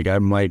kid. Like,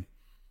 I'm like,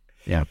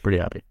 yeah, pretty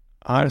happy.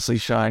 Honestly,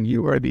 Sean,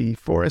 you are the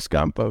Forrest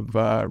Gump of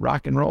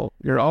rock and roll.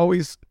 You're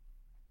always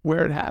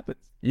where it happens.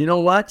 You know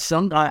what?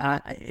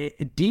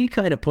 Dee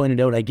kind of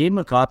pointed out, I gave him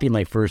a copy of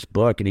my first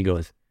book, and he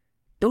goes,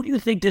 don't you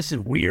think this is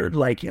weird?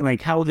 Like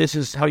how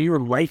your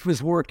life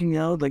is working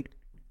out? Like,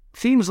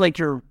 seems like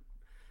you're...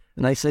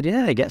 And I said,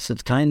 yeah, I guess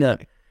it's kind of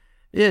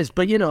is.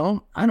 But,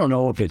 I don't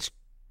know if it's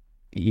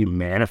you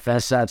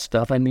manifest that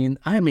stuff.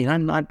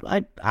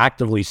 I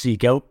actively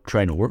seek out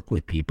trying to work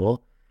with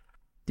people.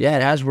 Yeah,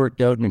 it has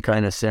worked out in a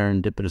kind of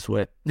serendipitous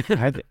way.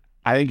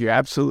 I think you're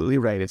absolutely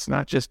right. It's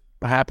not just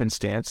a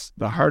happenstance.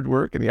 The hard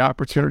work and the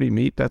opportunity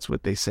meet, that's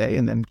what they say,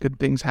 and then good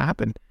things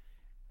happen.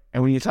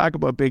 And when you talk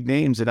about big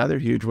names, another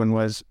huge one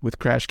was with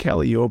Crash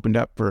Kelly. You opened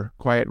up for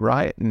Quiet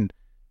Riot in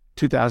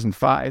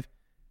 2005.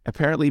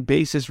 Apparently,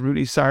 bassist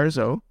Rudy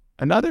Sarzo,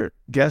 another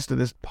guest of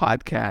this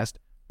podcast,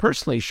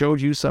 personally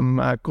showed you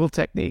some cool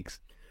techniques.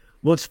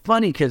 Well, it's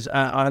funny because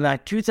on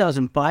that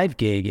 2005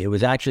 gig, it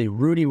was actually,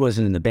 Rudy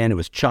wasn't in the band, it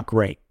was Chuck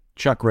Wright.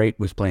 Chuck Wright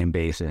was playing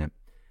bass in it.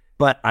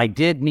 But I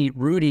did meet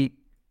Rudy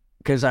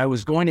because I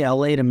was going to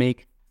LA to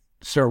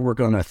start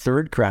working on a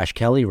third Crash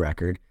Kelly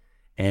record.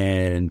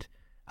 And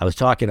I was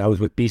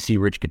with BC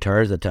Rich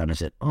Guitars at the time. I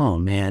said, oh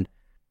man,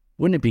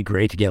 wouldn't it be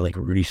great to get like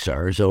Rudy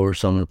Sarzo or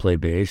someone to play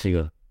bass? He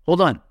goes, hold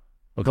on,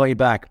 I'll call you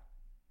back.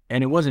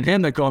 And it wasn't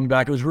him that called me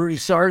back. It was Rudy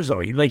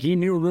Sarzo. He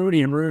knew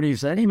Rudy, and Rudy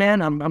said, hey,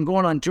 man, I'm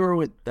going on tour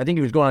with, I think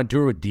he was going on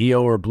tour with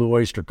Dio or Blue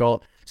Oyster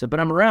Cult. I said, but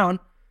I'm around.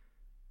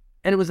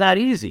 And it was that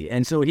easy.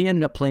 And so he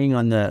ended up playing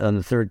on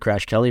the third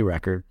Crash Kelly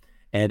record.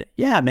 And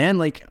yeah, man,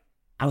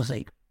 I was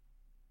like,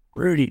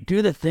 Rudy,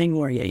 do the thing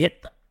where you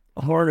hit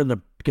the horn of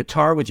the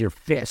guitar with your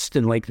fist.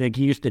 And like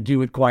he used to do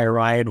with Quiet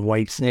Riot and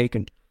Whitesnake.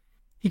 And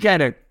he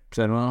kind of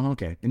said, well,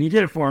 okay. And he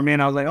did it for me.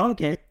 And I was like,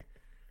 okay.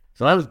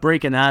 So I was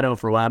breaking that out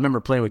for a while. I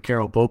remember playing with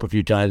Carol Pope a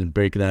few times and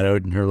breaking that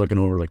out, and her looking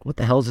over like, what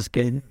the hell is this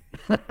kid?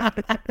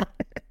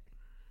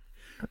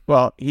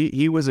 Well,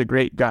 he was a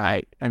great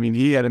guy. I mean,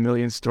 he had a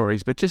million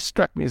stories, but just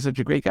struck me as such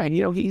a great guy.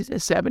 He's in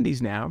his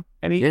 70s now,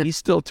 and he's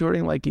still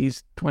touring like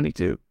he's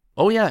 22.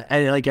 Oh, yeah.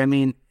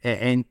 And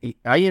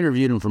I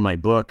interviewed him for my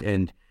book,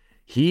 and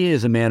he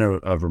is a man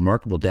of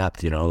remarkable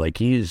depth,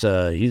 he's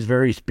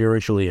very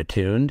spiritually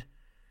attuned.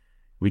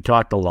 We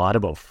talked a lot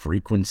about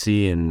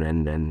frequency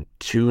and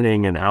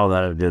tuning and how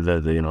that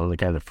the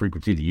kind of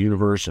frequency of the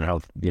universe and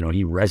how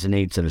he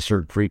resonates at a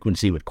certain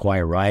frequency with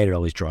Quiet Riot. It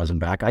always draws him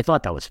back. I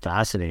thought that was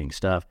fascinating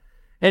stuff.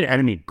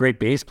 And great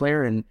bass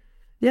player, and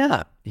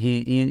yeah,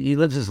 he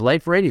lives his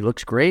life right. He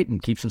looks great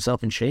and keeps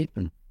himself in shape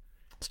and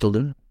still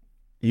doing it.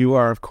 You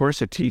are, of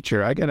course, a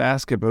teacher. I got to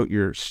ask about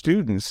your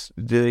students.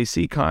 Do they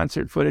see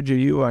concert footage of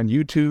you on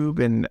YouTube?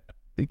 And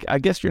I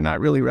guess you're not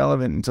really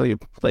relevant until you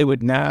play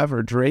with Nav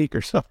or Drake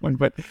or someone,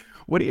 but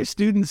what do your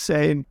students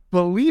say and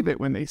believe it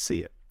when they see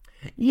it?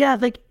 Yeah,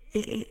 like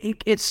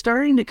it's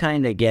starting to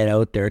kind of get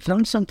out there. It's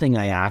not something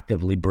I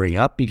actively bring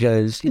up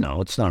because,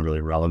 it's not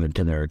really relevant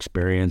to their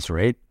experience,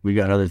 right? We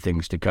got other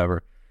things to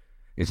cover.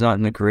 It's not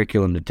in the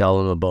curriculum to tell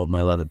them about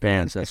my leather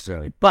pants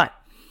necessarily. But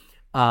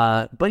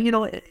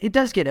it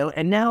does get out.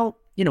 And now,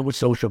 with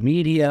social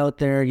media out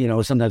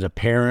there, sometimes a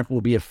parent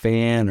will be a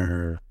fan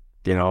or,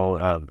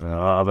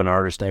 of an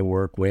artist I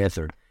work with.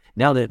 Or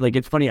now that, like,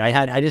 it's funny,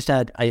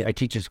 I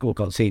teach a school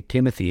called St.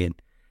 Timothy and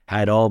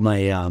had all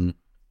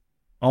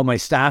my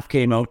staff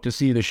came out to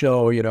see the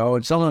show,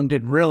 and some of them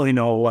didn't really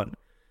know what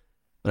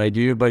I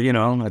do, but,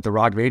 at the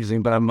Rock of Ages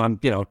thing, but I'm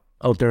out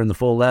there in the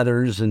full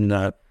leathers and,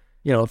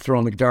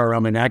 throwing the guitar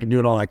around my neck and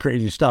doing all that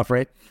crazy stuff,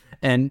 right?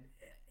 And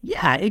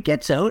yeah, it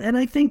gets out. And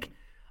I think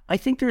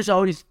there's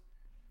always,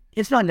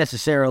 it's not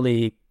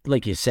necessarily,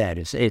 like you said,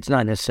 it's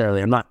not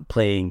necessarily, I'm not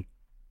playing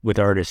with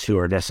artists who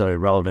are necessarily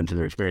relevant to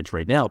their experience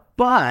right now,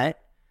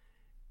 but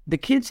the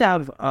kids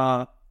have,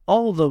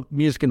 all the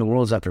music in the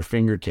world is at their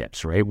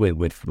fingertips, right?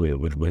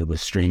 With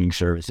streaming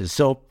services.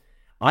 So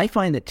I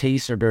find that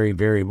tastes are very,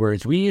 very,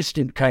 whereas we used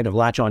to kind of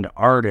latch on to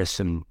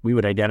artists and we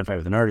would identify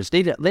with an artist.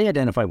 They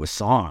identify with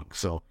songs.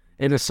 So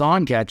if a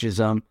song catches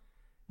them,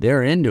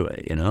 they're into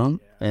it, Yeah.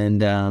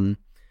 And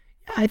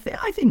I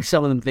think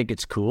some of them think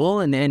it's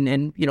cool.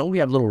 And we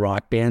have little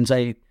rock bands.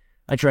 I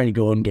try to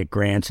go and get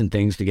grants and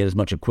things to get as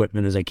much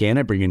equipment as I can.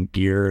 I bring in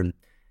gear and,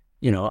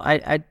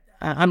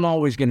 I'm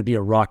always going to be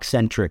a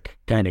rock-centric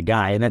kind of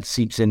guy, and that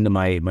seeps into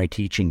my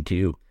teaching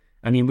too.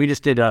 I mean, we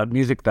just did a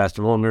music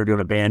festival, and we were doing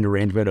a band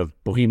arrangement of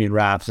Bohemian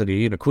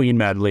Rhapsody and a Queen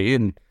medley,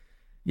 and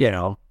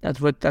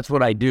that's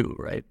what I do,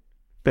 right?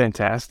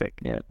 Fantastic.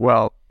 Yeah.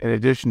 Well, in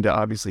addition to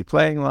obviously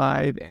playing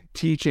live and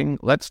teaching,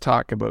 let's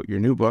talk about your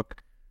new book,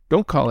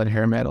 Don't Call It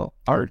Hair Metal,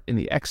 Art in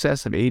the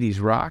Excess of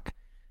 80s Rock.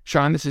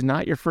 Sean, this is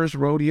not your first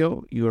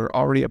rodeo. You are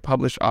already a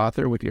published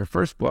author with your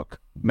first book,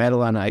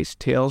 Metal on Ice,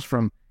 Tales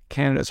from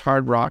Canada's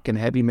Hard Rock and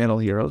Heavy Metal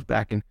Heroes,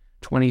 back in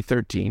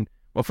 2013.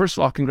 Well, first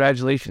of all,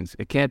 congratulations.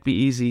 It can't be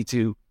easy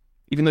to,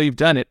 even though you've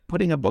done it,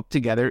 putting a book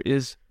together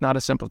is not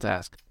a simple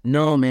task.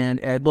 No, man.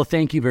 Well,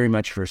 thank you very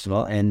much, first of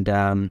all. And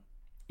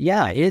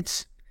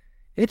it's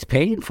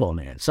painful,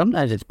 man.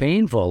 Sometimes it's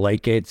painful.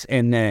 Like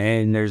and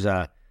there's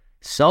a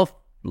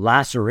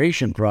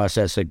self-laceration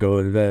process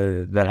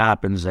that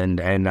happens,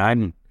 and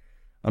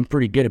I'm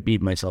pretty good at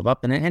beating myself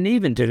up. And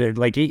even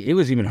it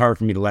was even hard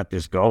for me to let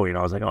this go.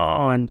 I was like,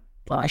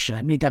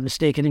 I made that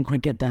mistake. I didn't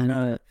quite get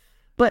that.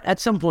 But at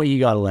some point, you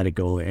got to let it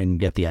go and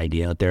get the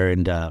idea out there.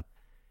 And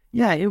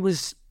it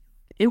was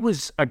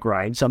a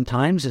grind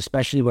sometimes,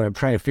 especially when I'm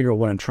trying to figure out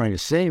what I'm trying to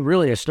say.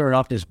 Really, I started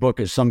off this book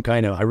as some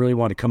kind of, I really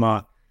want to come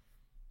out,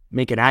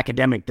 make an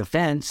academic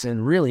defense.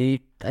 And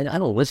really, I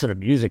don't listen to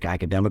music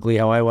academically.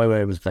 How I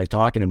was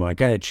talking about, I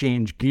kind of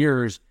changed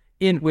gears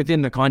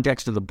within the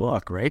context of the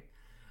book, right?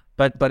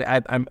 But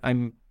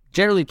I'm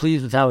generally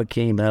pleased with how it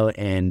came out,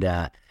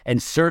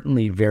 and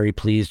certainly very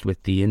pleased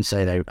with the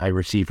insight I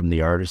received from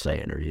the artists I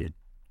interviewed.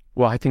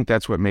 Well, I think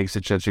that's what makes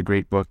it such a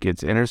great book.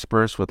 It's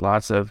interspersed with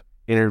lots of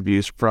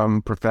interviews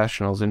from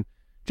professionals. And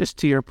just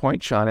to your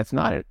point, Sean, it's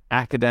not an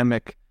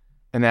academic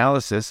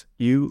analysis.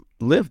 You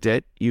lived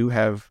it. You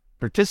have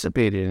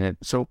participated in it.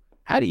 So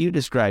how do you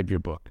describe your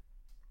book?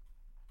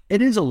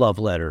 It is a love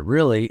letter,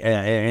 really,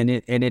 and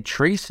it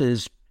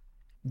traces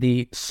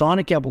the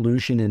sonic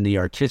evolution and the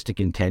artistic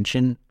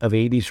intention of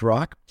 80s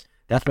rock.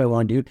 That's what I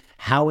want to do.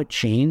 How it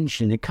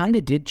changed, and it kind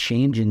of did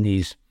change in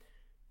these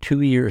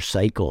 2-year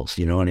cycles.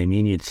 You know what I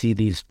mean? You'd see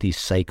these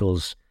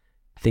cycles,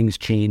 things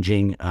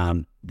changing,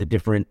 the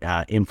different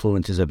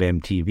influences of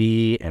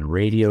MTV and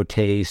radio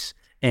tastes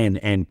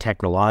and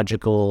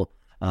technological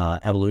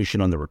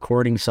evolution on the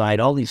recording side.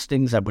 All these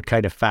things that would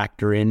kind of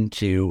factor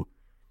into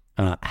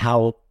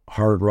how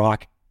hard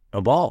rock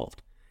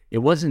evolved. It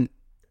wasn't,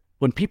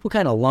 when people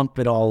kind of lump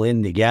it all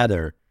in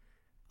together,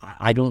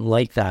 I don't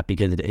like that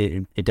because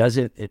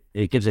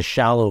it gives a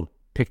shallow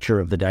picture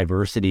of the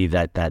diversity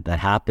that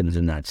happens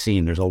in that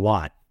scene. There's a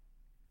lot.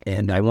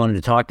 And I wanted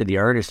to talk to the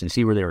artists and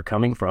see where they were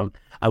coming from.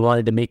 I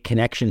wanted to make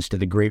connections to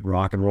the great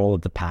rock and roll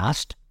of the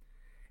past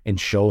and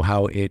show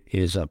how it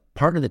is a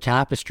part of the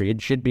tapestry.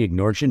 It should be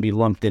ignored, shouldn't be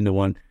lumped into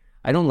one.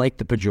 I don't like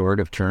the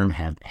pejorative term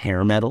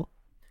hair metal,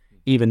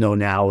 even though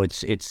now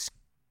it's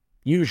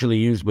usually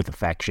used with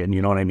affection,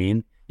 you know what I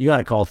mean? You got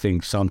to call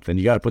things something.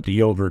 You got to put the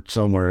yogurt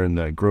somewhere in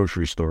the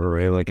grocery store,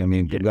 right?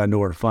 You got to know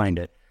where to find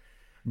it.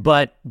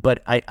 But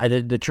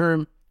the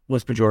term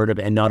was pejorative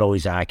and not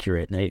always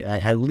accurate. And I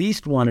at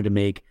least wanted to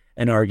make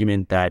an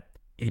argument that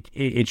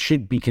it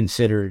should be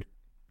considered,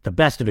 the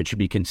best of it should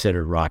be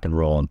considered rock and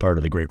roll and part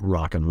of the great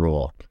rock and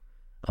roll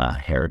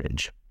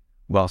heritage.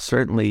 Well,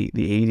 certainly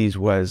the 80s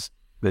was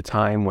the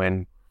time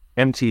when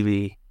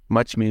MTV,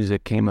 Much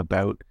Music came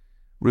about.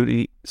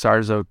 Rudy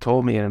Sarzo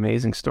told me an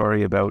amazing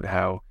story about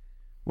how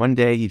one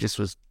day he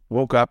just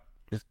woke up,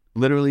 just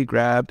literally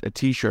grabbed a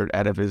t-shirt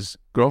out of his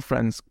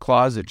girlfriend's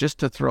closet just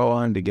to throw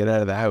on to get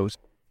out of the house.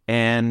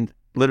 And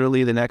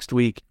literally the next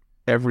week,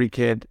 every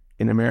kid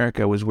in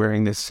America was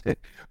wearing this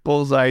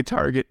Bullseye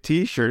Target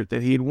t-shirt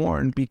that he'd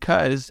worn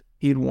because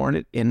he'd worn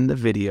it in the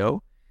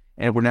video.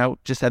 And we're now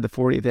just had the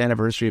 40th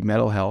anniversary of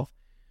Mental Health.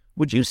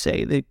 Would you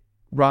say the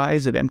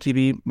rise of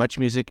MTV, Much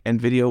Music,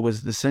 and video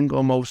was the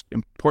single most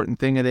important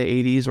thing of the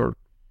 80s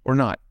or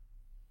not?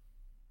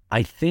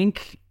 I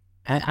think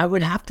I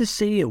would have to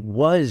say it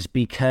was,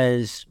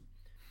 because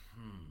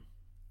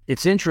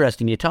it's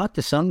interesting. You talk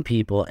to some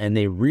people and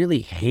they really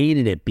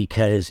hated it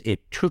because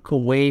it took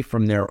away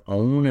from their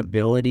own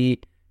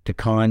ability to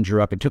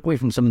conjure up. It took away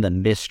from some of the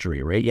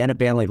mystery, right? You had a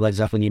band like Led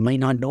Zeppelin, you might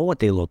not know what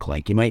they look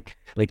like. You might,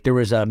 like, there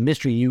was a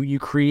mystery. You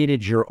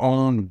created your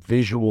own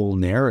visual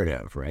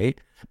narrative, right?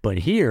 But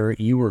here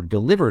you were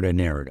delivered a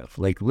narrative.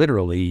 Like,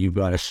 literally, you've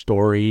got a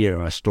story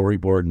or a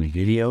storyboard in the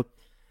video.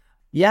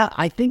 Yeah,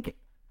 I think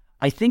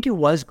it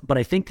was, but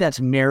I think that's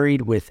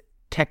married with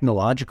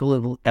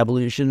technological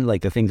evolution,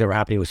 like the things that were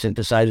happening with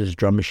synthesizers,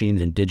 drum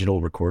machines, and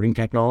digital recording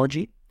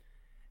technology.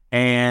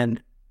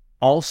 And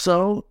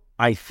also,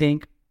 I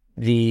think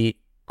the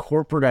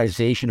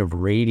corporatization of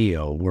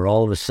radio, where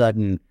all of a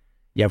sudden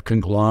you have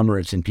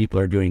conglomerates and people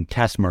are doing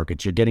test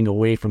markets. You're getting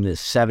away from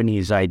this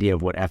 70s idea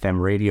of what FM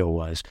radio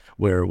was,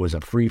 where it was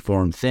a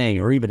free-form thing,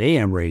 or even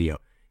AM radio.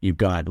 You've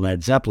got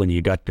Led Zeppelin,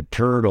 you've got the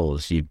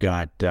Turtles, you've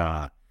got,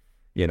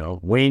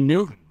 Wayne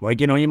Newton. Like,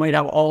 you might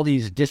have all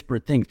these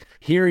disparate things.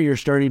 Here you're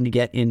starting to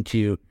get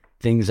into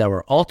things that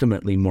were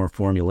ultimately more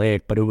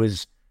formulaic, but it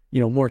was,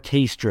 more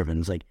taste-driven.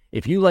 It's like,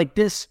 if you like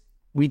this,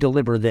 we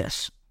deliver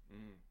this.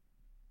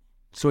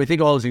 So I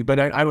think all those things, but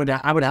I would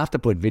have to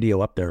put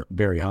video up there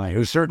very high. It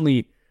was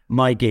certainly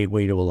my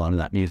gateway to a lot of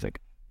that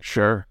music.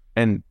 Sure.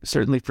 And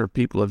certainly for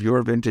people of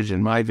your vintage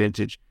and my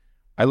vintage,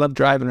 I love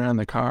driving around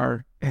the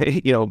car,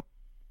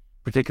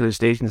 particular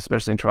stations,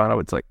 especially in Toronto.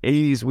 It's like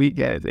 80s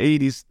weekend,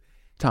 80s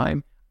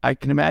time. I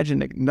can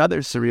imagine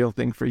another surreal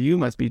thing for you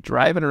must be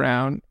driving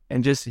around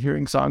and just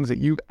hearing songs that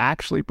you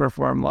actually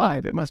perform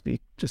live. It must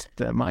be just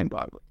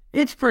mind-boggling.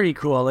 It's pretty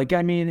cool. Like,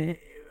 I mean,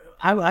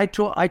 I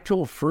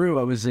told Fru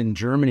I was in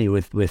Germany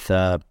with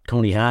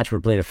Tony Hatch. We're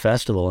playing a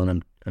festival,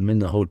 and I'm in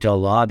the hotel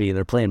lobby, and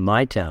they're playing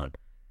My Town.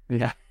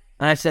 Yeah.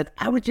 And I said,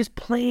 I was just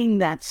playing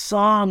that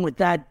song with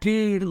that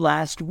dude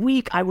last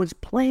week. I was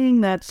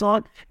playing that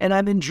song, and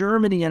I'm in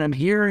Germany, and I'm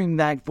hearing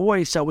that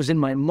voice. I was in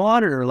my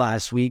monitor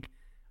last week.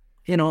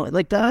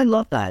 Like that. I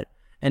love that.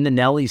 And the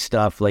Nelly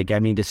stuff, like, I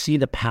mean, to see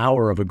the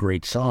power of a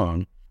great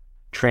song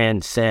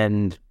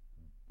transcend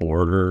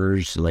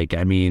borders. Like,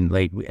 I mean,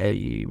 like,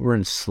 we're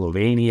in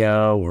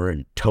Slovenia, we're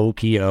in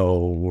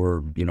Tokyo,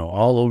 we're,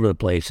 all over the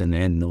place, and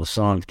then those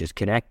songs just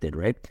connected,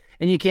 right?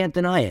 And you can't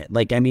deny it.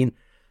 Like, I mean,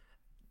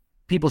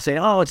 people say,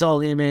 oh, it's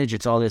all image,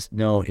 it's all this.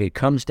 No, it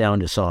comes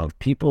down to songs.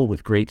 People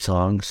with great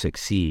songs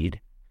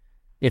succeed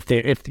if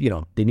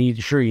you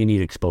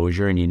need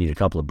exposure and you need a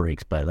couple of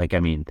breaks, but, like, I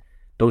mean,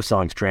 those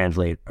songs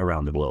translate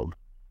around the globe.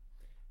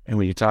 And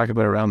when you talk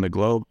about around the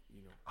globe,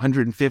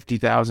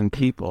 150,000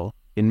 people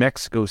in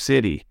Mexico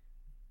City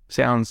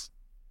sounds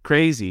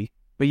crazy,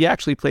 but you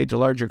actually played to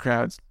larger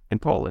crowds in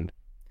Poland.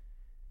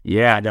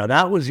 Yeah, no,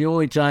 that was the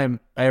only time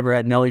I ever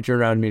had Nelly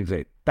turn around to me and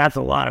say, that's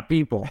a lot of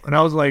people. And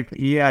I was like,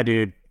 yeah,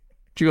 dude.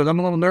 She goes, I'm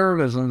a little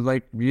nervous. And I was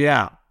like,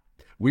 yeah.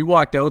 We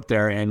walked out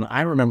there, and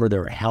I remember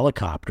there were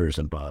helicopters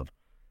above.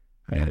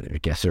 I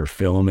guess they're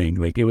filming.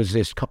 Like, it was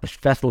this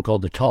festival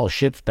called the Tall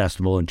Ships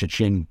Festival in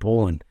Szczecin,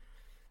 Poland.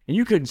 And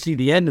you couldn't see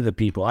the end of the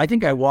people. I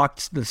think I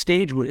walked the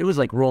stage. It was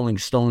like Rolling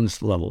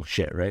Stones level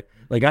shit, right?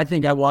 Like, I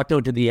think I walked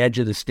out to the edge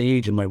of the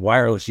stage and my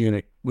wireless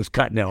unit was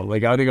cutting out.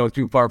 Like, I think I was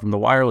too far from the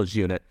wireless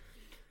unit.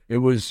 It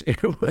was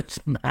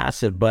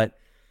massive. But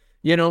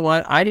you know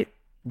what? I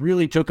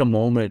really took a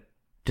moment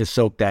to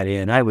soak that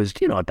in. I was,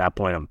 at that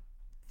point, I'm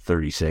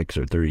 36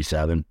 or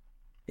 37.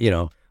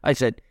 I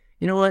said,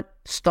 you know what?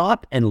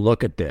 Stop and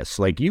look at this.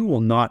 Like, you will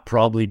not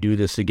probably do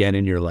this again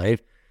in your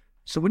life.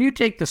 So when you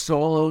take the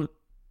solo,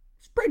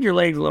 spread your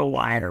legs a little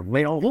wider.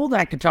 Hold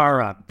that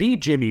guitar up. Be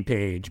Jimmy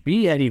Page.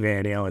 Be Eddie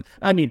Van Halen.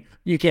 I mean,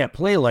 you can't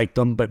play like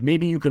them, but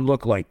maybe you can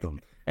look like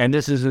them. And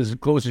this is as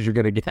close as you're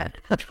going to get.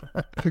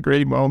 A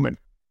great moment.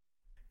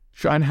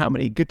 Sean, how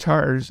many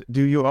guitars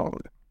do you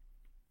own?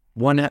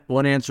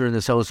 One answer in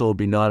this household would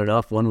be not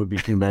enough. One would be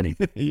too many.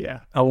 Yeah.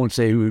 I won't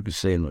say who was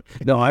saying what.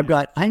 No, I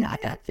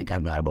think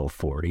I've got about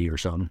 40 or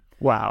something.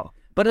 Wow.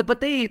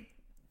 But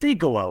they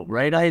go out,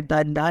 right?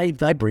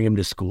 I bring them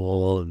to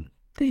school. And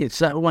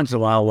once in a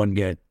while,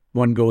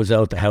 one goes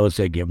out the house.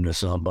 I give them to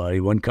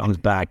somebody. One comes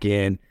back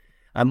in.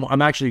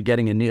 I'm actually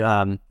getting a new.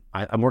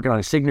 I'm working on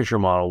a signature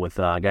model with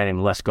a guy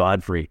named Les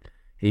Godfrey.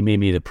 He made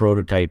me the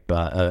prototype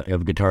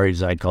of a guitar he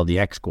designed called the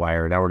X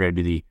Wire. Now we're going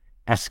to do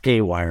the SK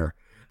Wire.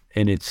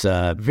 And it's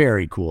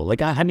very cool.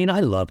 Like, I mean, I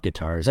love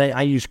guitars.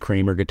 I use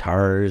Kramer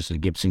guitars,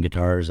 Gibson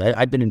guitars.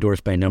 I've been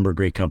endorsed by a number of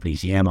great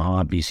companies,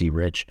 Yamaha, BC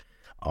Rich,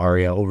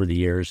 Aria over the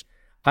years.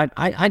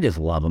 I just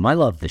love them. I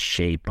love the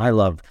shape. I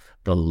love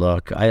the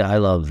look. I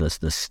love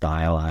the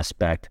style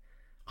aspect.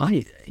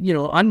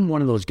 I'm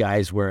one of those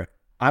guys where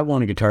I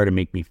want a guitar to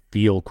make me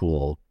feel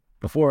cool.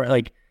 Before,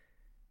 like,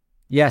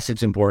 yes,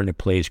 it's important. It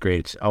plays great.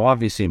 It's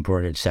obviously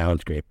important. It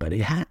sounds great, but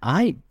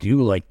I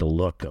do like the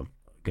look of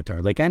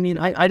guitar. Like, I mean,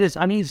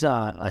 I'm he's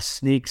a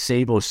Snake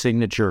Sabo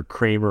signature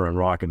Kramer on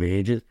Rock of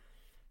Ages.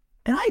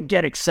 And I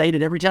get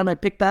excited every time I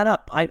pick that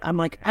up. I'm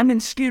like, I'm in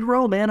Skid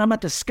Row, man. I'm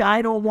at the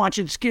Sky Dome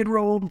watching Skid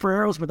Row open for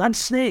Aerosmith. I'm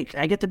Snake.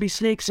 I get to be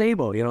Snake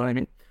Sabo. You know what I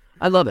mean?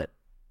 I love it.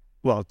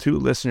 Well, 2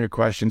 listener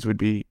questions would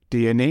be, do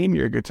you name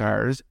your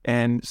guitars?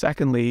 And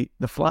secondly,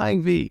 the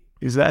Flying V,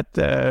 is that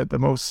the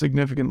most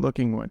significant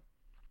looking one?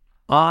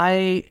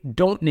 I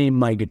don't name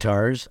my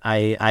guitars.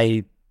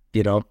 I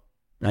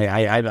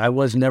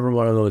was never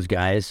one of those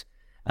guys.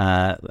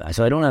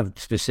 So I don't have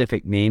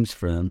specific names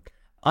for them.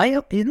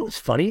 It's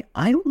funny.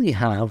 I only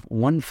have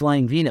one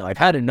Flying V now. I've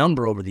had a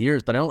number over the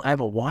years, but I have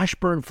a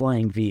Washburn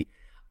Flying V.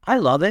 I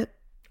love it.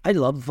 I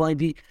love the Flying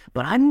V,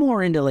 but I'm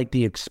more into like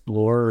the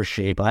Explorer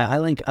shape. I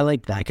like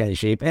that kind of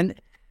shape. And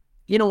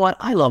you know what?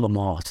 I love them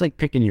all. It's like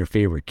picking your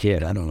favorite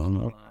kid. I don't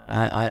know.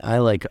 I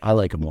like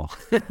them all.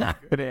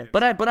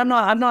 But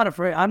I'm not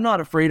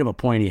afraid of a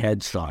pointy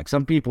headstock.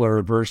 Some people are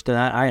averse to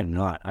that. I am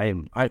not.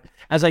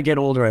 As I get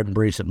older, I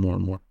embrace it more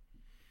and more.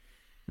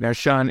 Now,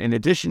 Sean, in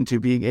addition to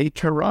being a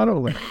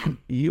Toronto legend,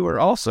 you are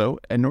also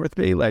a North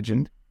Bay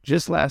legend.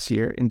 Just last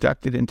year,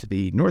 inducted into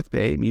the North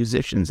Bay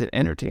Musicians and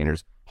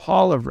Entertainers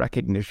Hall of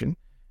Recognition.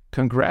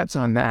 Congrats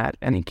on that.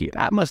 And Thank you.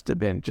 That must have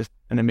been just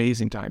an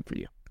amazing time for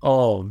you.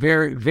 Oh,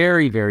 very,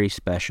 very, very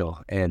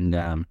special. And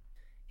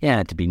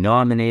to be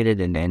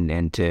nominated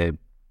and to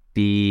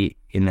be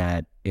in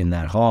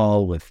that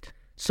hall with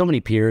so many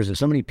peers and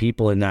so many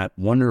people in that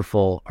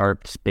wonderful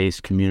art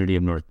space community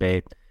of North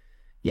Bay.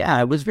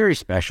 Yeah, it was very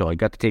special. I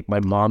got to take my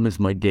mom as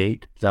my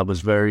date. That was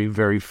very,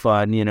 very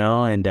fun,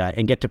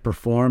 and get to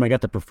perform. I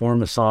got to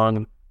perform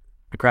a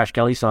Crash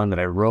Kelly song that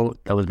I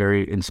wrote that was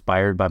very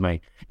inspired by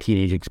my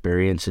teenage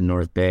experience in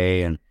North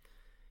Bay. And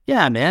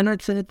yeah, man,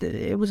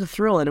 it was a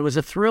thrill. And it was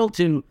a thrill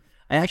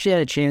I actually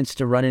had a chance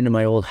to run into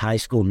my old high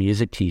school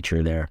music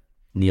teacher there,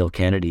 Neil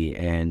Kennedy,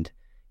 and,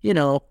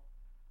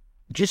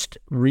 just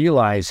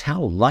realize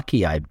how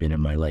lucky I've been in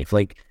my life.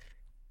 Like,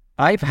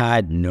 I've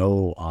had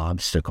no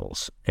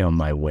obstacles on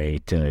my way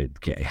to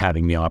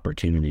having the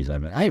opportunities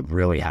I've had. I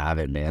really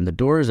haven't, man. The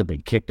doors have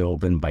been kicked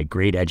open by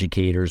great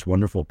educators,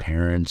 wonderful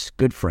parents,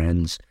 good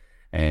friends,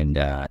 and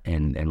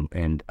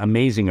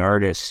amazing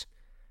artists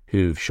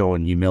who've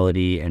shown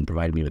humility and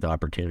provided me with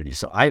opportunities.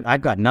 So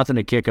I've got nothing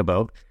to kick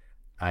about.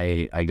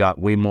 I got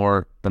way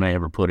more than I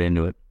ever put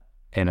into it,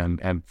 and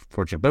I'm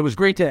fortunate. But it was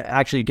great to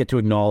actually get to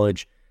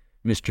acknowledge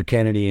Mr.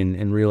 Kennedy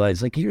and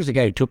realize, like, here's a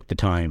guy who took the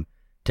time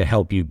to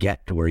help you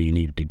get to where you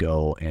needed to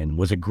go and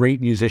was a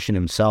great musician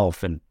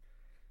himself. And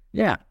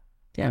yeah,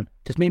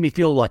 just made me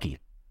feel lucky.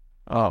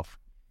 Oh,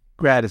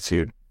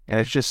 gratitude. And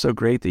it's just so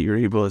great that you're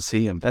able to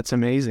see him. That's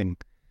amazing.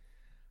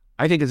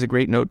 I think it's a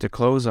great note to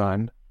close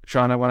on.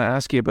 Sean, I want to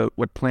ask you about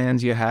what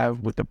plans you have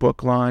with the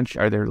book launch.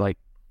 Are there like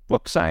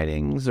book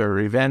signings or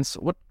events?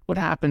 What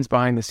happens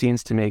behind the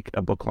scenes to make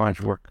a book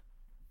launch work?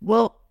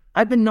 Well,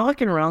 I've been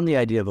knocking around the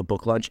idea of a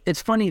book launch.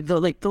 It's funny though,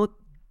 like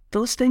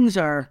those things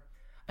are,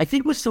 I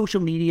think with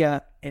social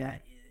media,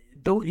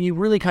 though, you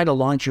really kind of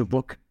launch your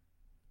book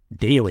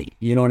daily.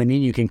 You know what I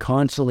mean? You can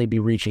constantly be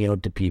reaching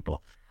out to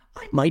people.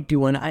 I might do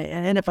one.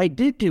 And if I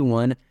did do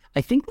one,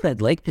 I think what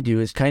I'd like to do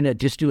is kind of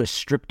just do a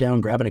strip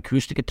down, grab an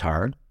acoustic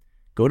guitar,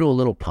 go to a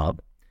little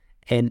pub,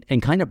 and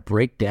kind of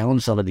break down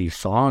some of these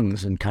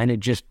songs and kind of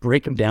just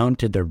break them down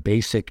to their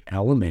basic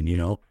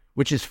element,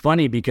 which is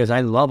funny because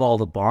I love all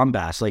the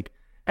bombast. Like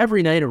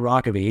every night at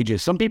Rock of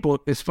Ages, some people,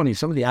 it's funny,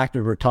 some of the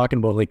actors were talking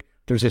about like,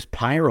 there's this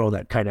pyro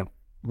that kind of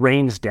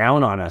rains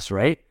down on us,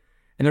 right?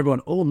 And they're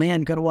going, oh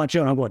man, got to watch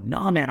out. I'm going,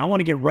 nah, man, I want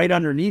to get right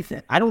underneath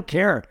it. I don't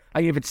care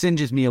if it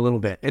singes me a little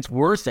bit. It's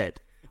worth it.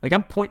 Like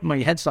I'm pointing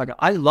my headstock.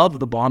 I love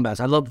the bombast.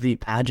 I love the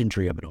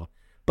pageantry of it all.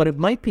 But it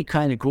might be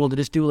kind of cool to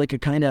just do like a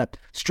kind of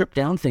stripped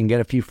down thing,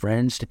 get a few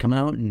friends to come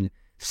out and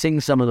sing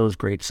some of those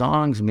great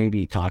songs,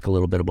 maybe talk a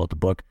little bit about the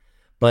book.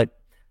 But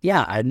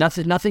yeah,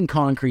 nothing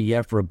concrete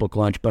yet for a book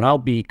launch, but I'll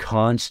be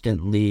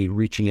constantly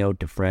reaching out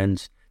to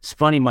friends. It's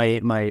funny,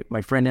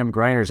 my friend Em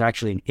Griner is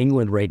actually in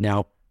England right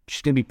now.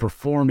 She's going to be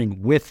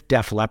performing with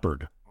Def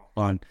Leppard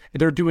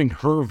they're doing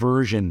her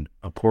version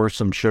of Pour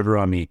Some Sugar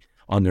on Me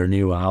on their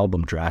new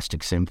album,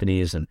 Drastic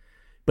Symphonies.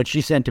 But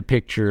she sent a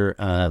picture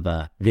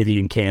of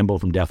Vivian Campbell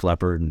from Def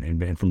Leppard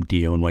and from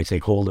Dio and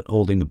Whitesnake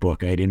holding the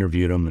book. I had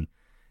interviewed them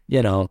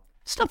and,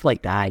 stuff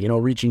like that,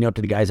 reaching out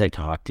to the guys I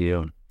talked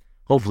to. And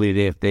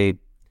hopefully if they,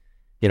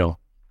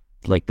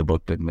 like the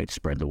book, that might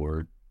spread the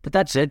word. But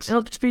that's it.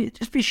 So just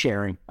be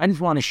sharing. I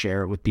just want to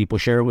share it with people,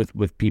 share it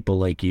with people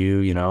like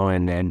you,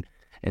 and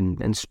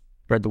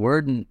spread the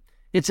word. And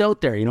it's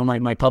out there.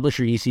 My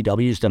publisher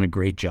ECW has done a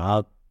great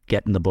job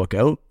getting the book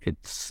out.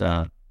 It's,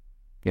 I'm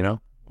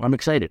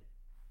excited.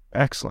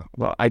 Excellent.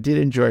 Well, I did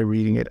enjoy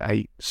reading it.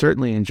 I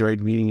certainly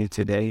enjoyed reading it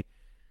today.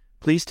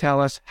 Please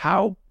tell us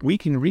how we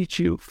can reach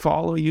you,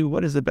 follow you.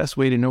 What is the best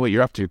way to know what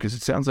you're up to? Because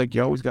it sounds like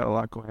you always got a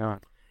lot going on.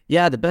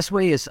 Yeah, the best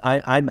way is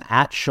I'm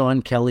at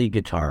Sean Kelly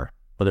Guitar,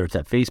 whether it's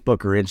at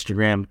Facebook or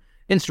Instagram.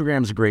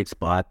 Instagram's a great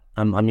spot.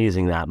 I'm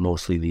using that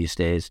mostly these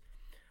days.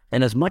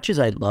 And as much as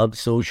I love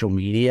social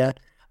media,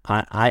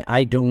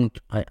 I don't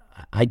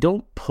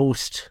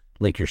post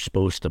like you're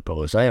supposed to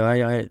post.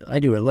 I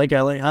do it like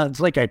it's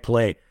like I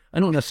play. I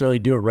don't necessarily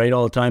do it right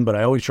all the time, but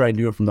I always try and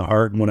do it from the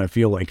heart and when I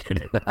feel like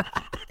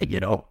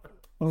it.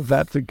 Well,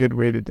 that's a good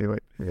way to do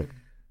it. Yeah.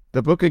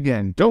 The book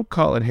again, Don't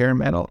Call It Hair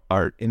Metal,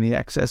 Art in the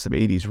Excess of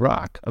 80s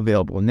Rock,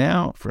 available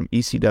now from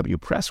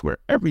ECW Press,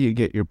 wherever you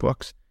get your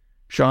books.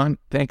 Sean,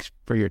 thanks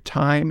for your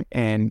time,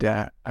 and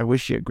I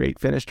wish you a great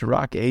finish to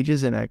Rock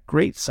Ages and a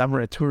great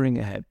summer of touring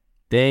ahead.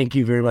 Thank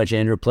you very much,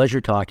 Andrew.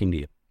 Pleasure talking to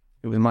you.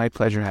 It was my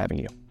pleasure having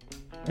you.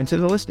 And to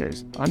the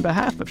listeners, on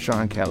behalf of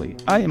Sean Kelly,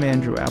 I am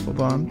Andrew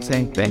Applebaum,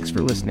 saying thanks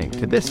for listening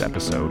to this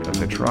episode of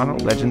the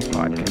Toronto Legends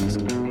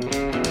Podcast.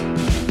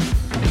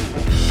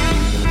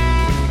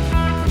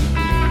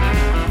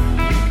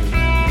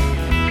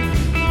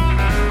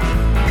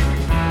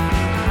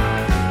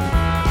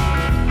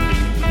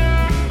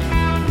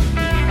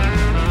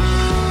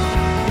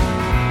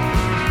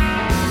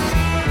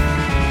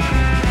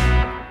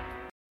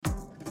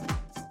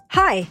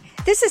 Hi,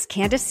 this is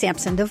Candace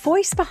Sampson, the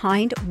voice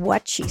behind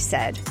What She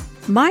Said.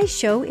 My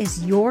show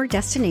is your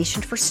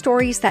destination for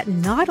stories that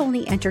not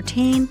only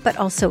entertain, but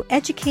also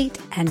educate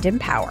and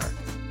empower.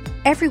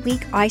 Every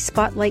week, I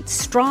spotlight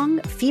strong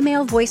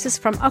female voices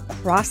from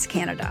across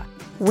Canada,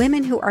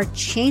 women who are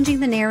changing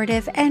the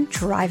narrative and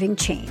driving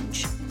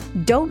change.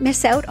 Don't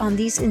miss out on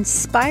these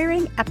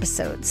inspiring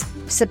episodes.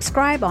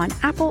 Subscribe on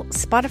Apple,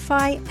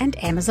 Spotify,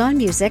 and Amazon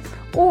Music,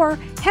 or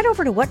head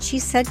over to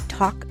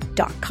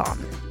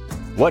whatshesaidtalk.com.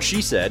 What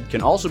She Said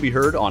can also be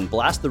heard on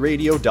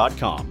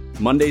blasttheradio.com,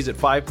 Mondays at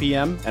 5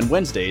 p.m. and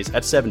Wednesdays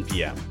at 7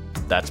 p.m.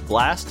 That's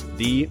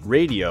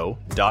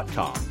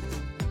blasttheradio.com.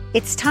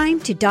 It's time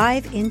to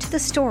dive into the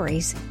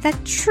stories that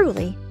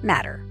truly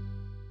matter.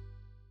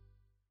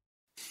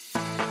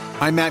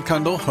 I'm Matt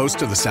Kundle,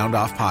 host of the Sound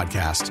Off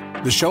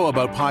Podcast, the show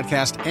about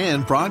podcast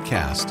and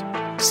broadcast.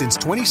 Since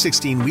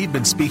 2016, we've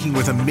been speaking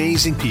with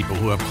amazing people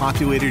who have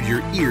populated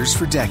your ears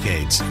for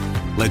decades.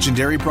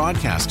 Legendary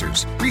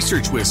broadcasters,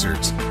 research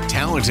wizards,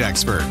 talent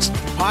experts,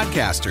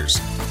 podcasters,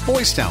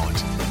 voice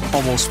talent.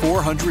 Almost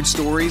 400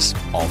 stories,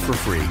 all for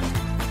free.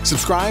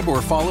 Subscribe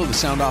or follow the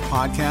Sound Off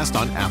Podcast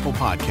on Apple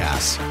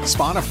Podcasts,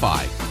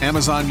 Spotify,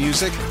 Amazon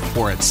Music,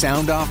 or at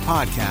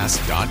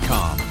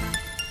soundoffpodcast.com.